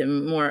leading into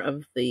more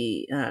of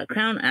the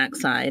Crown Act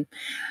side.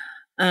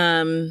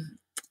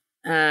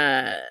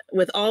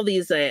 With all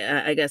these,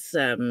 I guess,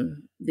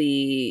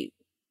 the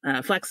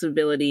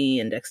flexibility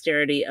and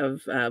dexterity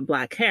of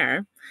Black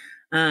hair,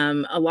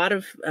 a lot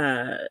of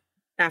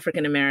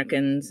African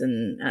Americans,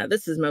 and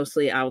this is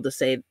mostly, I'll just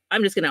say,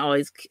 I'm just going to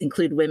always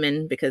include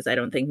women because I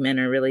don't think men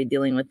are really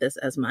dealing with this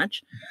as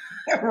much.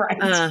 Right.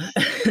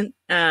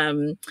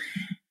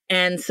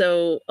 And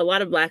so a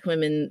lot of Black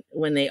women,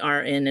 when they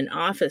are in an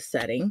office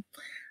setting,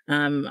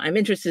 I'm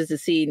interested to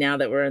see now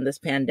that we're in this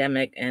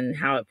pandemic and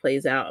how it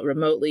plays out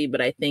remotely, but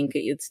I think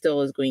it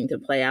still is going to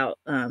play out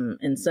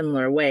in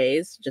similar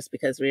ways, just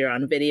because we are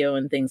on video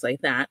and things like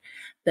that,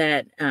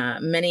 that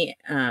many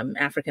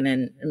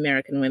African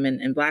American women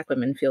and Black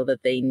women feel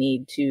that they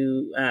need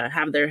to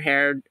have their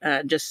hair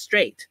just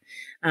straight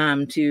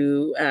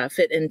to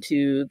fit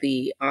into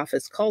the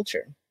office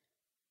culture.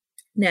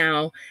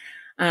 Now,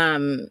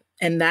 And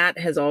that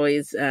has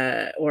always,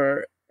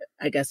 or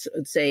I guess I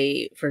would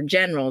say for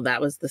general,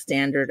 that was the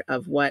standard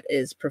of what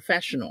is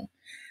professional.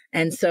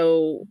 And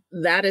so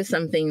that is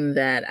something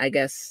that I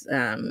guess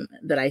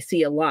that I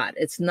see a lot.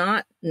 It's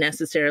not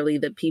necessarily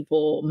that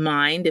people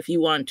mind if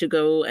you want to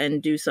go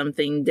and do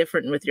something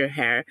different with your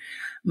hair.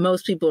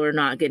 Most people are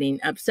not getting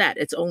upset.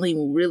 It's only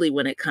really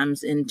when it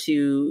comes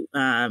into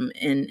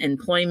in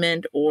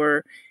employment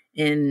or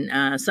in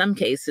some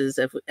cases,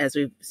 as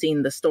we've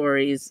seen the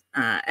stories,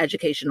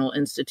 educational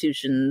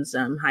institutions,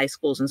 high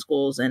schools and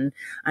schools, and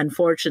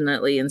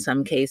unfortunately, in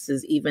some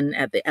cases, even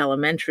at the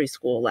elementary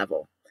school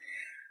level.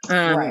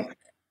 Right.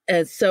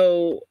 And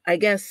so I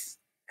guess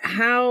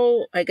is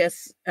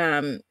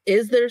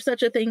there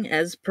such a thing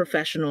as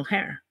professional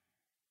hair?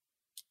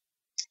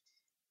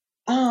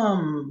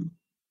 In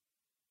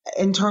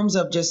terms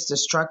of just the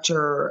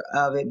structure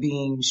of it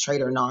being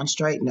straight or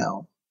non-straight,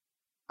 no.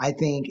 I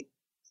think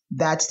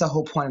that's the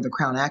whole point of the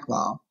Crown Act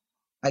law.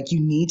 Like, you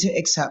need to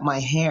accept my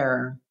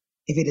hair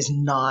if it is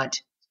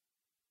not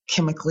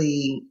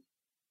chemically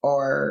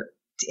or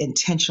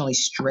intentionally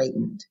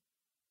straightened.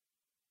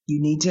 You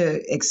need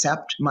to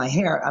accept my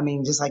hair. I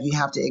mean, just like you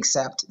have to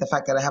accept the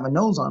fact that I have a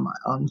nose on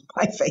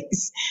my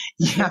face.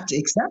 You have to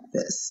accept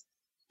this,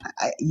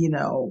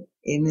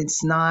 and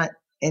it's not,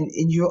 and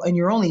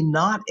you're only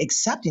not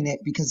accepting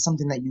it because it's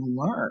something that you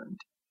learned.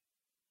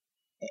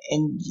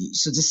 And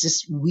so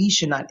we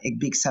should not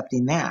be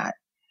accepting that.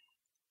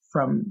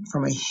 From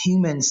a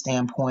human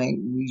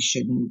standpoint, we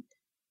shouldn't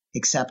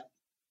accept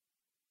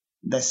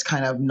this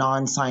kind of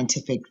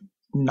non-scientific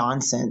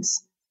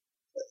nonsense.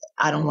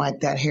 I don't like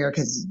that hair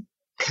because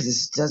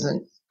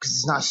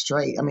it's not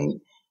straight. I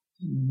mean,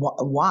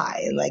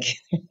 why? Like,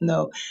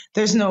 no,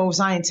 there's no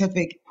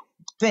scientific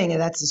thing, and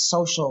that's a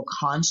social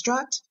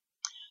construct.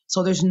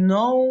 So there's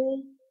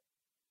no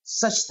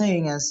such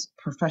thing as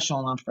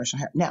professional, non-professional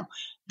hair. Now,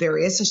 there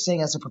is such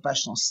thing as a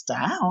professional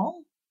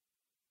style,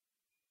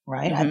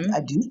 right? Mm-hmm. I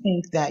do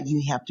think that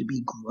you have to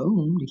be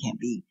groomed. You can't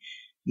be,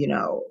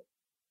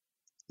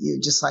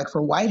 just like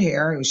for white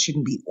hair, it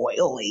shouldn't be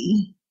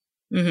oily,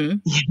 Mm-hmm.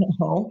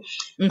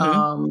 Mm-hmm.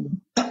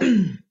 Um,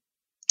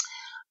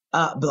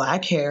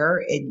 black hair,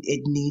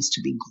 it needs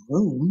to be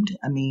groomed.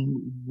 I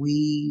mean,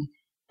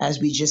 as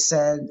we just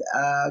said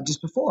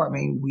just before, I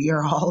mean, we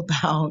are all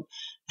about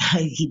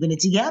keeping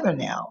it together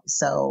now.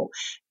 So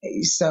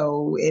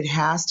it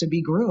has to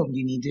be groomed.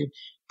 You need to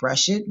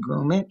brush it,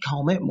 groom it,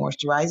 comb it,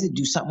 moisturize it,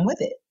 do something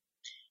with it.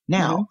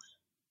 Mm-hmm.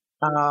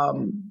 Now,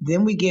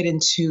 then we get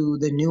into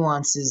the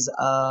nuances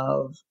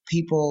of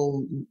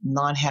people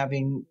not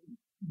having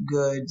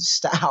good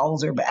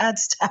styles or bad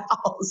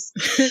styles.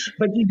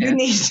 But you do Yeah.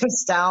 need to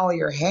style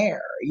your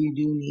hair. You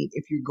do need,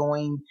 if you're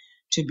going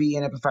to be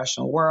in a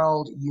professional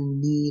world, you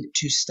need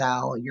to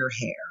style your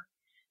hair.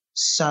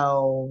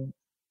 So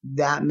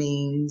that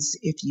means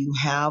if you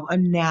have a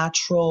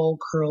natural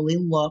curly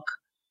look,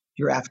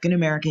 you're African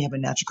American, you have a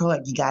natural curly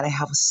look, you got to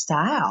have a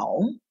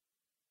style,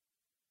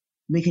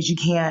 because you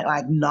can't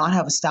like not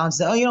have a style and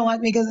say, oh, you don't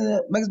like me because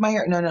it makes my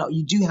hair. No,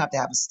 you do have to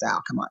have a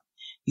style. Come on.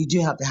 You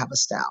do have to have a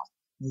style,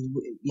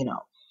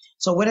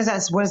 So what does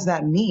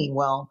that mean?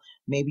 Well,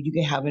 maybe you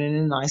can have it in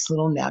a nice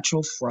little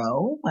natural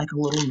fro, like a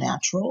little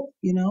natural,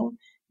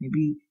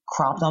 maybe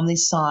cropped on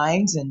these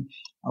sides and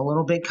a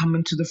little bit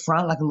coming to the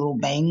front, like a little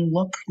bang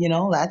look,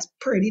 that's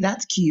pretty,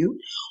 that's cute.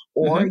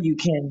 Or Mm-hmm. you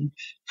can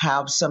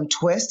have some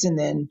twist and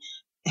then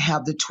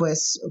have the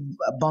twist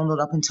bundled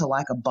up into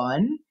like a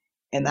bun.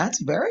 And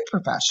that's very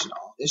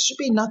professional. There should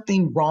be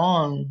nothing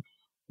wrong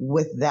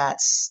with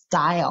that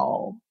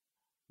style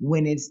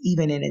when it's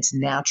even in its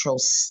natural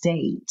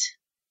state.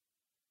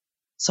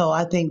 So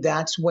I think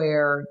that's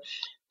where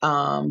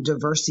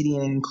diversity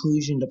and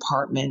inclusion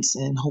departments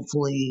and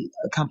hopefully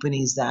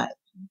companies that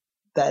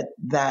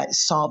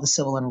solve the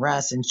civil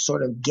unrest and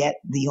sort of get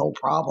the whole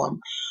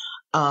problem,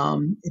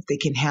 if they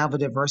can have a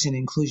diversity and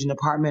inclusion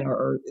department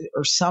or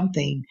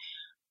something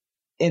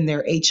in their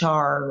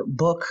HR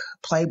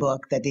playbook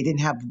that they didn't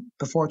have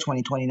before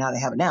 2020, now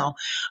they have it now,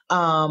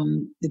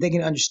 that they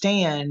can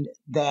understand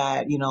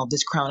that,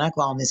 this Crown Act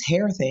law and this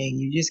hair thing,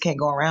 you just can't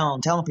go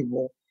around telling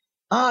people,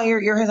 oh,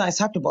 your hair's not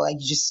acceptable. Like,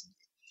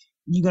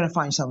 you're going to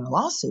find yourself in a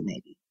lawsuit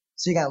maybe.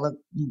 So you got to look,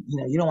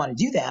 you don't want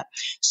to do that.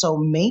 So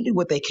maybe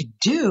what they could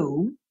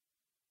do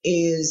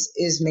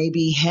is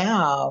maybe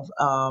have,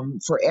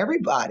 for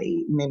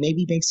everybody,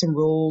 maybe make some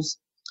rules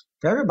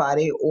for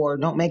everybody, or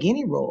don't make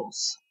any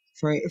rules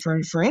for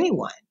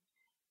anyone.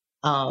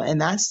 And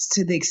that's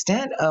to the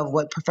extent of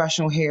what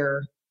professional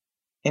hair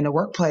in a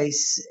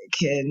workplace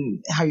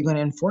how you're going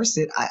to enforce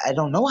it. I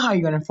don't know how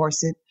you're going to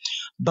enforce it,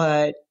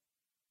 but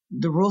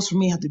the rules for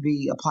me have to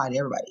be applied to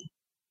everybody,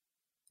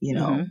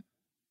 Mm-hmm.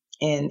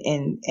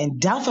 and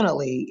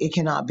definitely it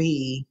cannot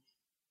be,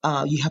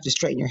 you have to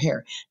straighten your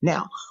hair.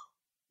 Now,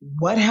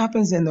 what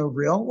happens in the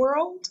real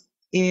world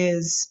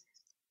is,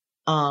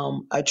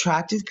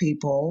 attractive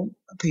people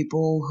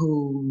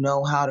who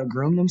know how to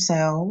groom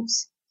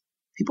themselves,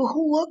 people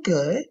who look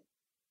good,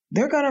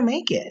 they're going to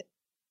make it.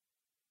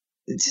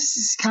 This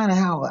is kind of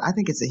how I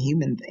think it's a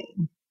human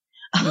thing.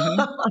 Hmm.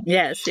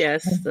 Yes,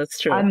 yes, that's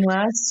true.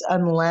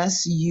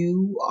 unless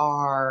you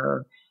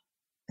are,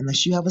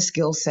 unless you have a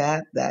skill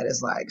set that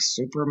is like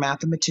super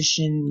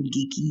mathematician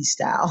geeky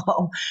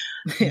style,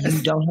 you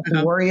Yes. don't have to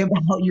Uh-huh. worry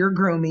about your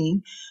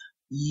grooming.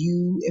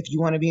 If you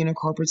want to be in a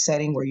corporate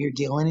setting where you're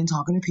dealing and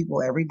talking to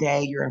people every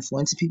day, you're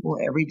influencing people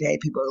every day,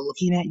 people are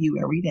looking at you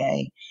every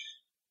day,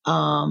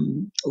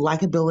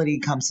 likability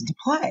comes into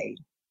play.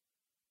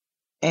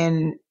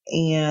 And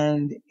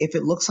if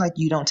it looks like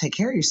you don't take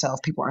care of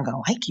yourself, people aren't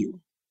going to like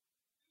you.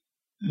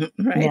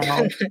 Right.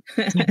 Now,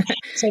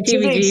 so to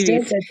the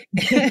extent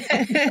Heebie-jeebies.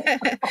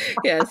 that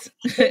Yes.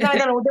 they're not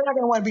gonna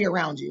want to be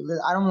around you.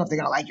 I don't know if they're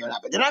gonna like you or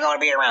not, but they're not gonna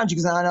be around you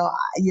because I know,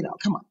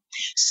 come on.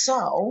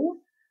 So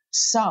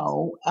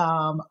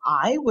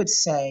I would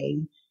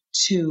say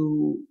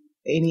to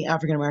any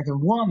African American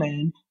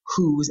woman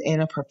who's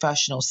in a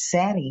professional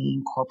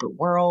setting, corporate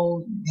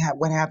world,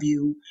 what have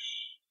you,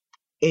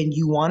 and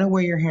you want to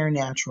wear your hair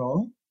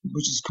natural,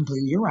 which is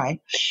completely your right,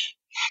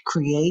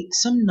 create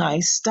some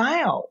nice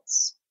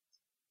styles.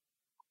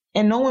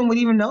 And no one would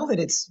even know that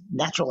it's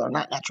natural or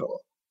not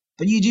natural.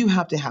 But you do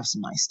have to have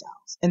some nice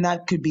styles. And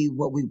that could be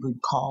what we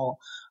would call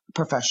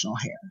professional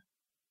hair.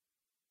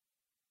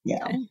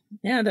 Yeah. Okay.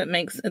 Yeah, that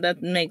makes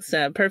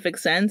perfect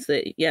sense.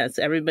 That yes,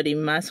 everybody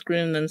must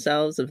groom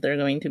themselves if they're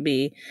going to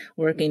be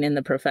working in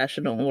the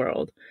professional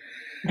world.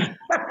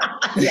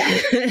 Yeah.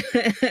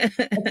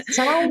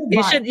 Sound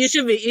bites.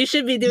 You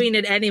should be doing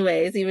it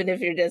anyways, even if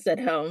you're just at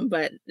home.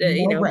 But No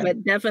brainer.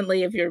 but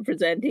definitely if you're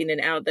presenting and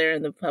out there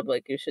in the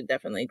public, you should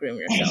definitely groom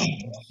yourself.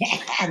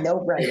 No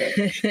brainer.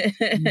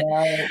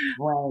 No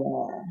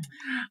brainer.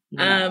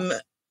 um,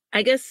 Yes.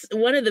 I guess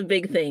one of the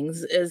big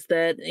things is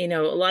that a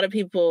lot of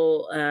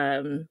people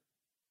uh,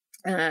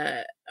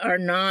 are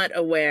not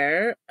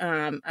aware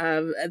of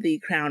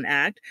the Crown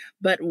Act,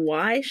 but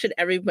why should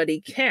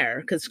everybody care?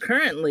 Because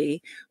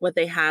currently, what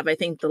they have, I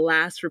think the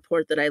last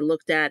report that I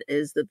looked at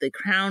is that the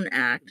Crown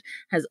Act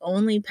has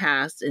only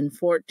passed in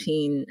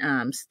 14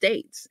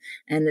 states,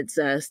 and it's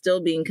still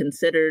being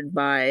considered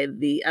by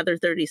the other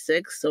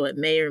 36, so it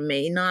may or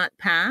may not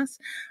pass,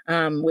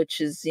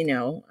 which is,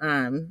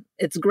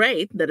 it's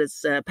great that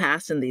it's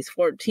passed in these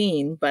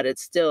 14, but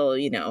it's still,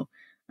 we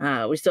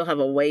still have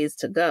a ways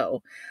to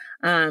go.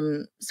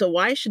 So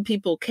why should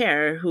people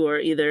care who are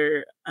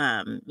either,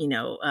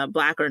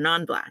 black or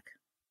non-black?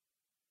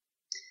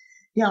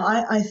 Yeah,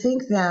 I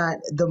think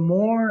that the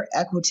more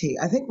equity,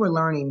 I think we're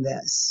learning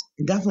this,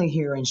 definitely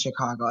here in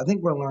Chicago. I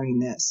think we're learning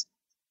this.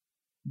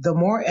 The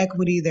more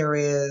equity there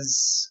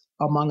is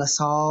among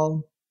us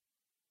all,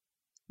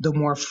 the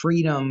more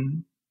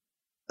freedom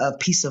of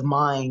peace of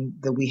mind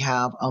that we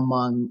have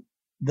among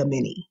the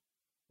many.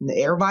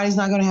 Everybody's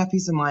not going to have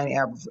peace of mind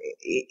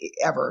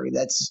ever.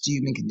 That's just the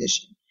human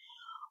condition.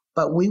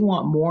 But we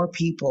want more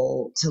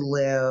people to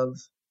live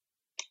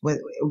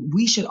with,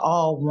 we should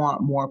all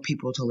want more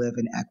people to live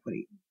in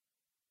equity.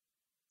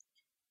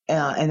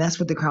 And that's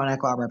what the Crown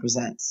Act Law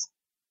represents.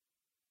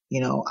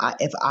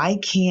 If I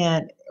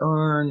can't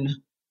earn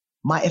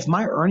if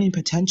my earning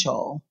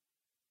potential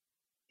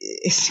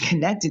is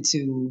connected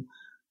to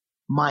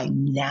my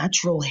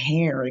natural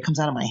hair that comes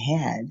out of my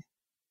head,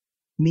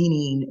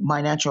 meaning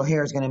my natural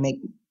hair is going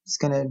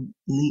to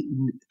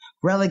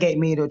relegate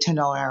me to a $10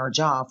 hour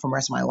job for the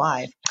rest of my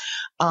life.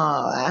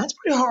 That's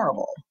pretty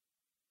horrible.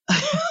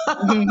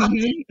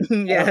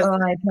 Yes.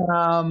 Like,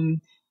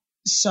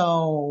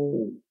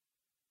 so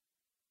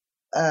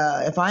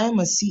if I am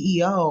a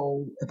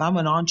CEO, if I'm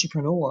an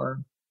entrepreneur,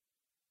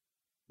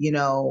 you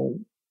know,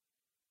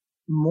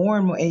 more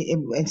and more,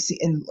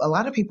 and a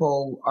lot of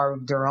people are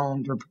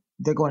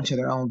they're going to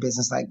their own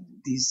business, like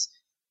these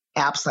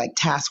apps like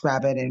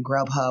TaskRabbit and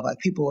Grubhub, like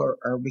people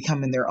are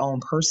becoming their own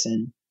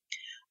person.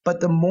 But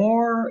the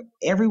more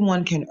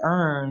everyone can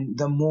earn,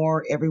 the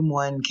more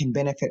everyone can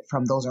benefit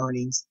from those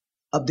earnings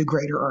of the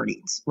greater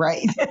earnings,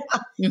 right?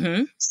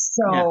 Mm-hmm. Yeah.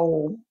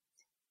 So,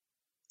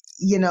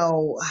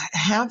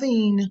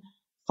 having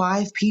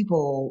 5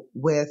 people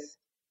with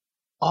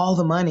all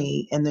the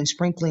money and then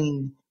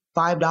sprinkling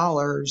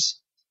 $5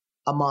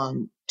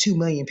 among 2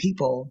 million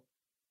people,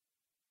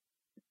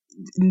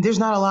 there's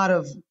not a lot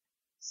of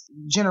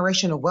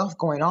generational wealth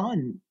going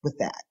on with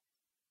that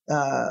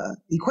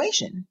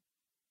equation,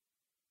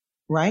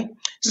 right?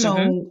 Mm-hmm.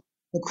 So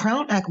the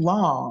Crown Act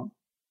law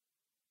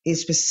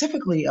is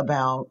specifically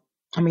about,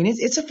 I mean,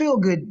 it's a feel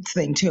good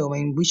thing too. I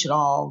mean, we should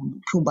all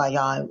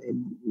kumbaya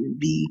and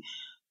be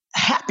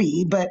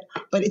happy, but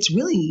it's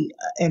really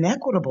an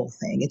equitable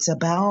thing. It's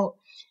about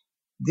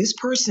this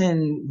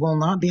person will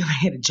not be able to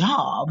get a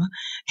job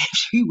if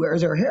she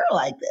wears her hair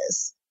like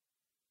this.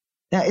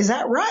 Now, is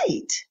that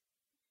right?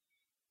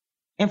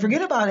 And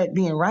forget about it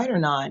being right or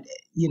not,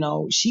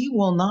 she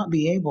will not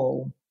be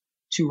able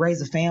to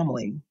raise a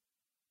family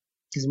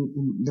because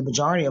the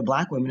majority of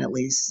Black women, at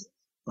least,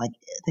 like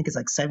I think it's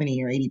like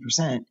 70 or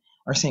 80%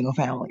 are single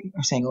family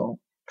or single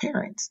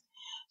parents.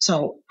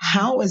 So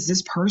how is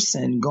this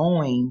person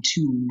going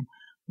to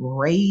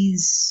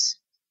raise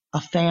a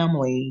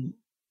family,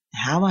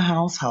 have a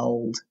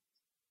household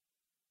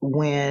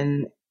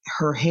when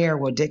her hair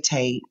will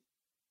dictate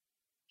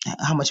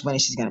how much money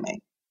she's going to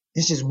make.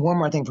 It's just one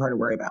more thing for her to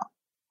worry about.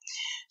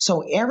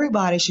 So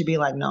everybody should be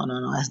like, no,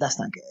 that's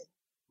not good.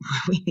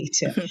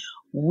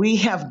 We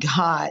have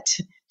got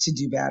to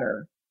do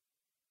better.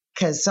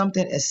 Because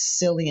something as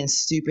silly and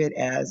stupid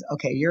as,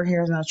 okay, your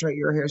hair's not straight,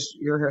 your hair's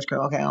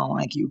curly, okay, I don't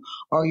like you.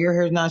 Or your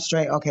hair's not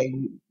straight, okay,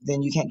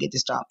 then you can't get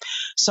this job.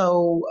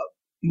 So,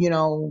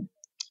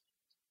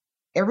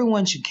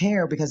 everyone should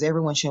care because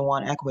everyone should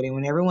want equity.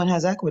 When everyone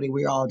has equity,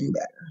 we all do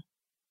better.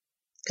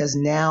 Because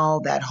now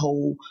that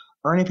whole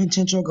earning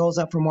potential goes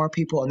up for more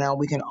people. Now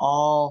we can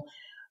all,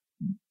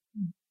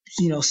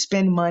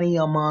 spend money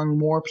among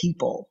more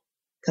people.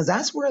 Because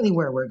that's really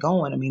where we're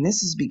going. I mean,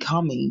 this is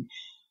becoming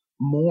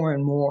more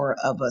and more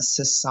of a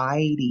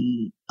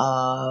society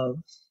of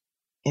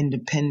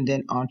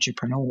independent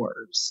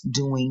entrepreneurs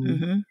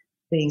doing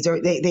things.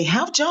 They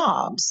have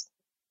jobs,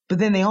 but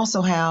then they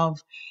also have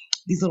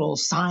these little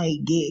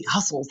side gig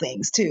hustle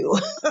things too.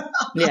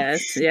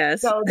 Yes.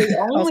 So the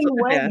only Also,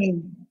 way,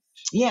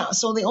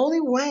 so the only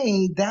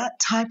way that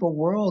type of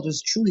world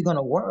is truly going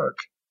to work.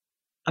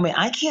 I mean,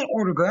 I can't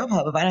order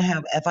Grubhub if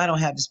I don't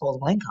have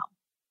disposable income.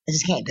 I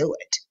just can't do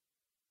it.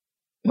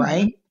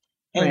 Right.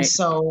 And right.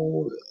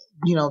 so,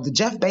 the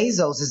Jeff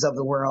Bezoses of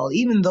the world,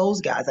 even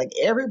those guys, like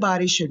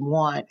everybody should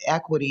want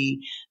equity,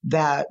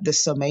 that the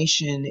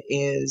summation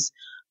is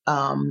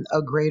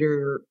a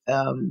greater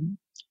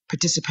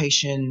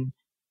participation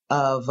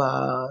of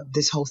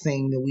this whole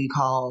thing that we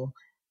call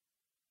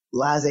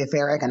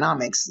laissez-faire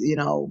economics.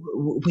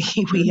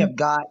 We have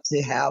got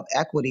to have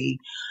equity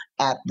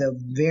at the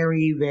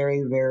very,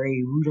 very,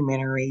 very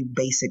rudimentary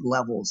basic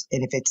levels.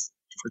 And if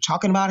we're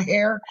talking about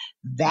hair,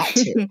 that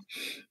too.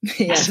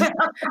 Yes.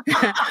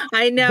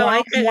 I know.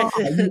 That's why.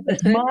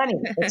 It's money.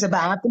 It's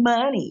about the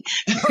money.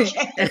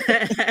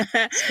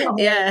 Okay.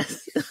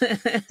 Yes.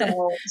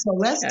 So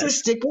let's just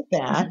stick with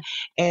that.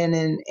 And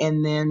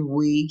then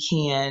we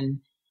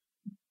can,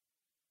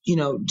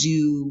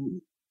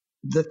 do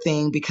the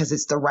thing because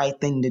it's the right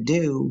thing to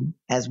do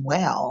as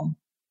well.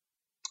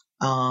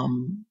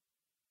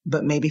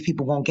 But maybe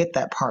people won't get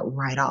that part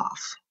right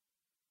off.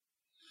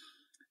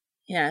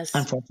 Yes.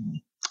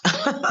 Unfortunately.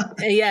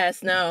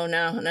 Yes.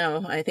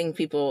 No. I think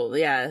people,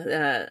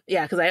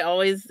 because I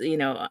always,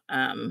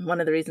 one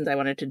of the reasons I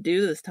wanted to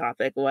do this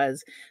topic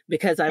was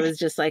because I was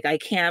just like, I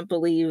can't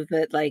believe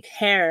that like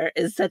hair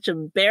is such a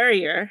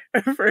barrier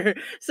for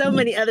so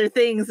many other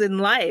things in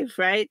life,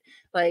 right?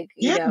 Like,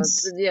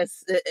 yes.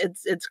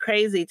 It's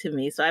crazy to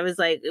me. So I was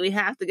like, we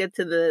have to get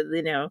to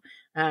the,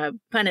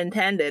 pun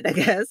intended, I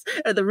guess,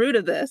 or the root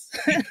of this.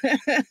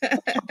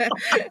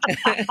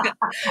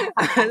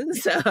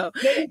 So,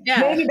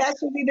 maybe that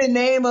should be the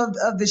name of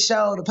the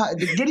show,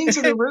 the Getting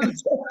to the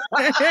Roots.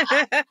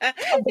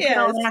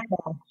 Yes.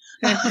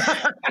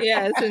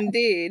 Yes,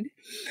 indeed.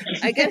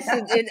 I guess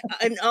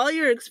in all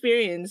your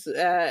experience,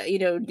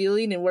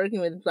 dealing and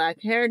working with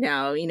Black hair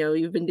now,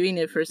 you've been doing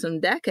it for some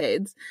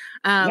decades.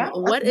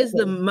 What is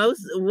the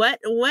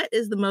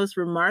most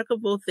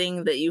remarkable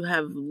thing that you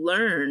have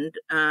learned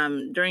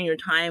during your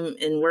time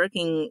in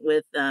working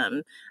with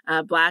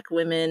Black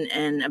women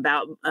and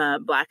about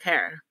Black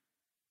hair?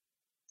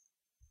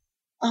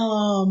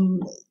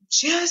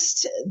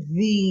 Just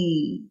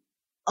the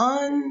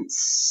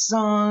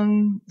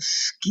unsung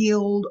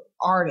skilled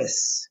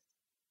artists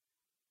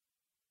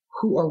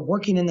who are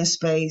working in this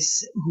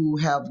space, who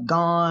have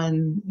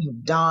gone,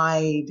 who've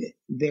died,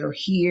 they're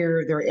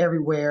here, they're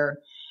everywhere,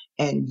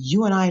 and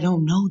you and I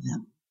don't know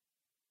them.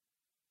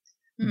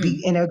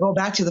 And I go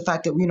back to the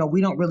fact that, we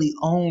don't really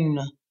own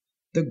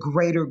the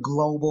greater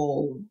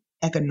global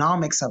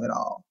economics of it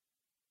all.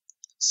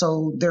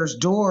 So there's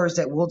doors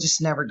that we'll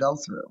just never go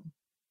through,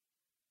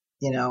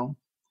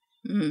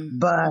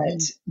 But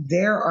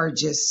there are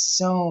just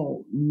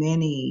so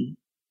many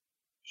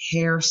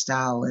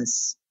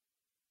hairstylists.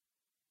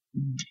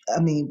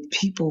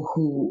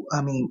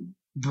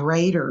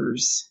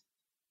 Braiders.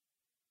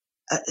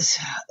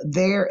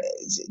 They're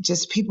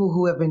just people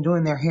who have been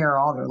doing their hair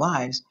all their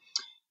lives.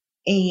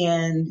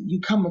 And you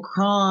come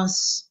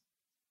across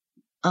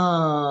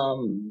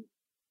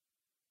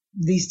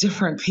these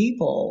different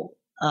people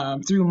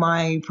through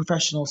my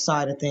professional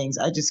side of things.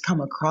 I just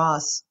come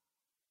across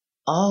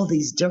all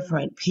these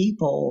different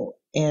people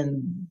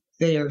and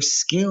their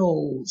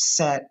skill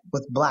set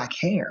with Black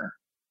hair.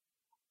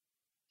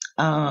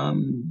 I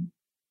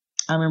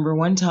remember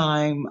one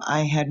time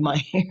I had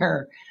my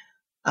hair,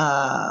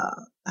 I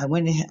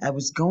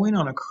was going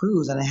on a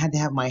cruise and I had to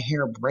have my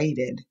hair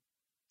braided.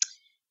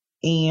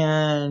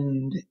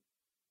 And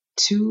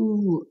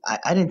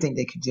I didn't think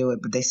they could do it,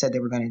 but they said they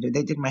were going to do it.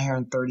 They did my hair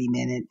in 30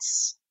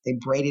 minutes. They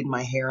braided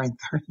my hair in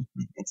 30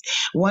 minutes.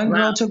 One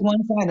girl took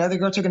one side, another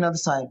girl took another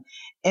side.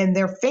 And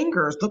their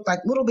fingers looked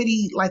like little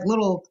bitty, looked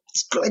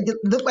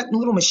like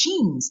little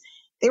machines.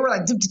 They were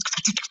like, they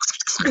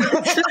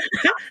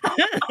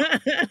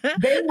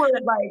were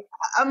like,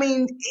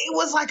 it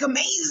was like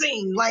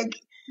amazing.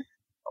 Like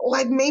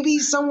maybe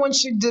someone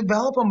should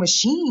develop a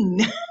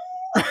machine.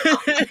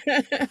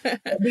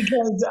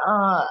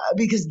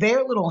 Because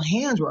their little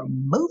hands were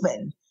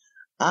moving.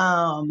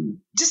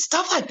 Just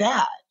stuff like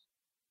that.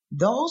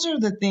 those are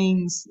the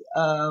things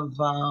of,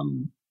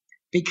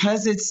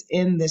 because it's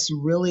in this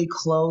really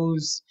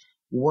closed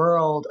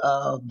world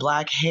of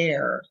Black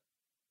hair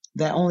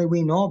that only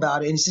we know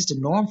about it, and it's just a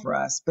norm for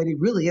us, but it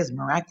really is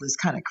miraculous,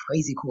 kind of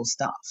crazy cool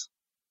stuff.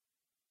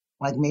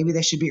 Like maybe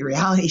there should be a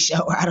reality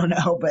show, I don't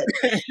know, but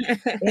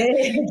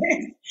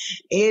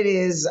it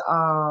is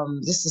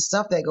just the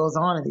stuff that goes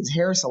on in these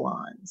hair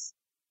salons,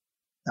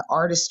 the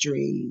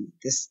artistry,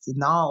 the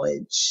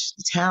knowledge,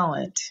 the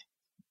talent,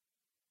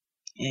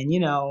 and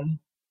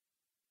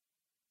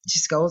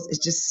it's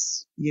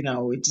just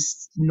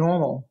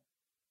normal.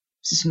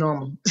 It's just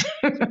normal.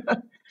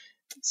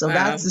 So Wow.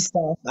 that's the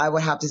stuff I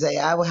would have to say.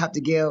 I would have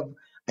to give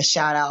a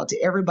shout out to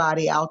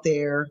everybody out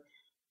there,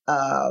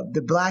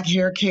 the Black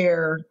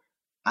Haircare,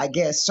 I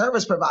guess,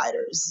 service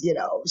providers.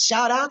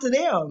 Shout out to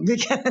them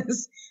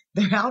because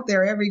they're out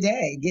there every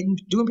day doing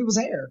people's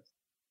hair.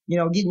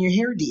 Getting your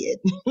hair did.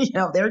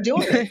 They're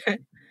doing it.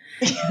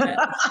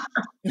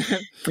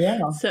 Yeah.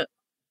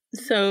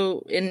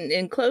 So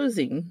in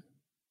closing,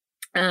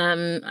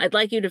 I'd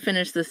like you to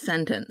finish this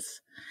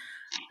sentence.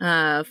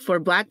 For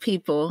Black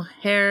people,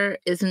 hair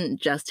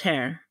isn't just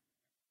hair.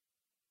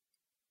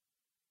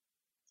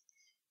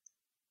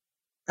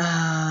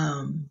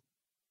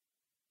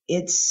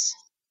 It's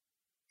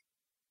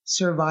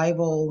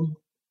survival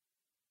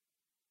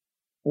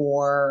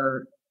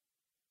or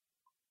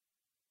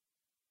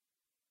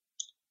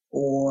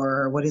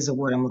what is the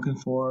word I'm looking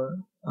for?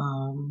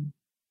 Or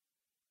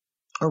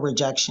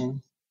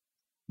rejection.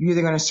 You're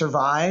either going to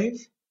survive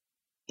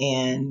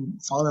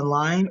and fall in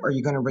line, or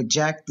you're going to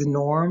reject the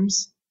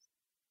norms,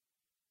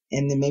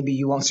 and then maybe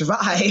you won't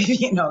survive.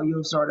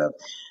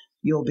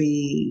 You'll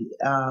be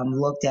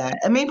looked at.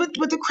 I mean,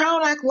 with the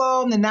Crown Act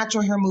law and the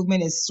natural hair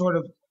movement is sort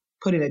of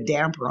putting a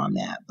damper on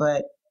that,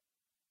 but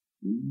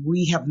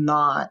we have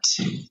not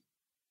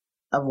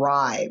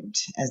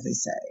arrived, as they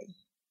say.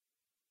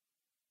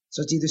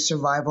 So it's either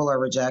survival or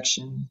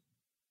rejection.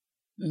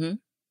 Mm-hmm.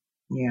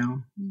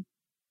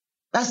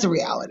 That's the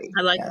reality.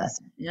 I like that.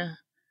 Yeah,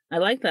 I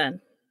like that.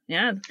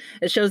 Yeah,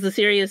 it shows the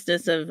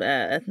seriousness of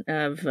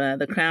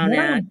the Crown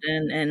Act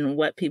and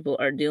what people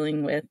are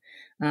dealing with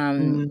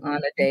on a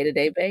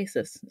day-to-day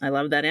basis. I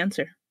love that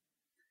answer.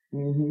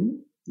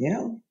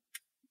 Yeah.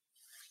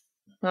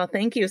 Well,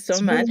 thank you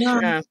so much.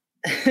 Yes.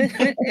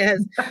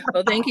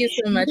 Well, thank you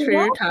so much for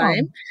your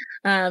time.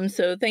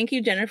 So thank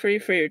you, Jennifer,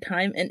 for your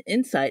time and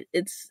insight.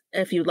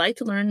 If you'd like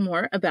to learn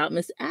more about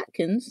Miss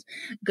Atkins,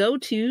 go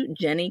to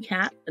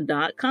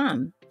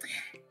jennycat.com.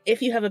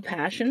 If you have a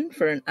passion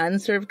for an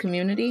unserved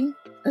community,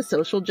 a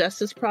social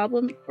justice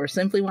problem, or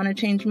simply want to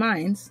change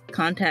minds,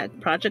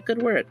 contact Project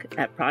Good Work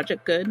at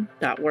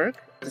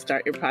projectgood.work to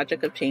start your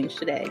project of change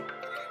today.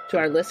 To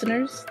our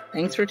listeners,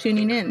 thanks for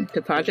tuning in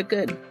to Project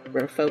Good.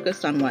 We're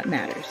focused on what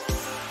matters.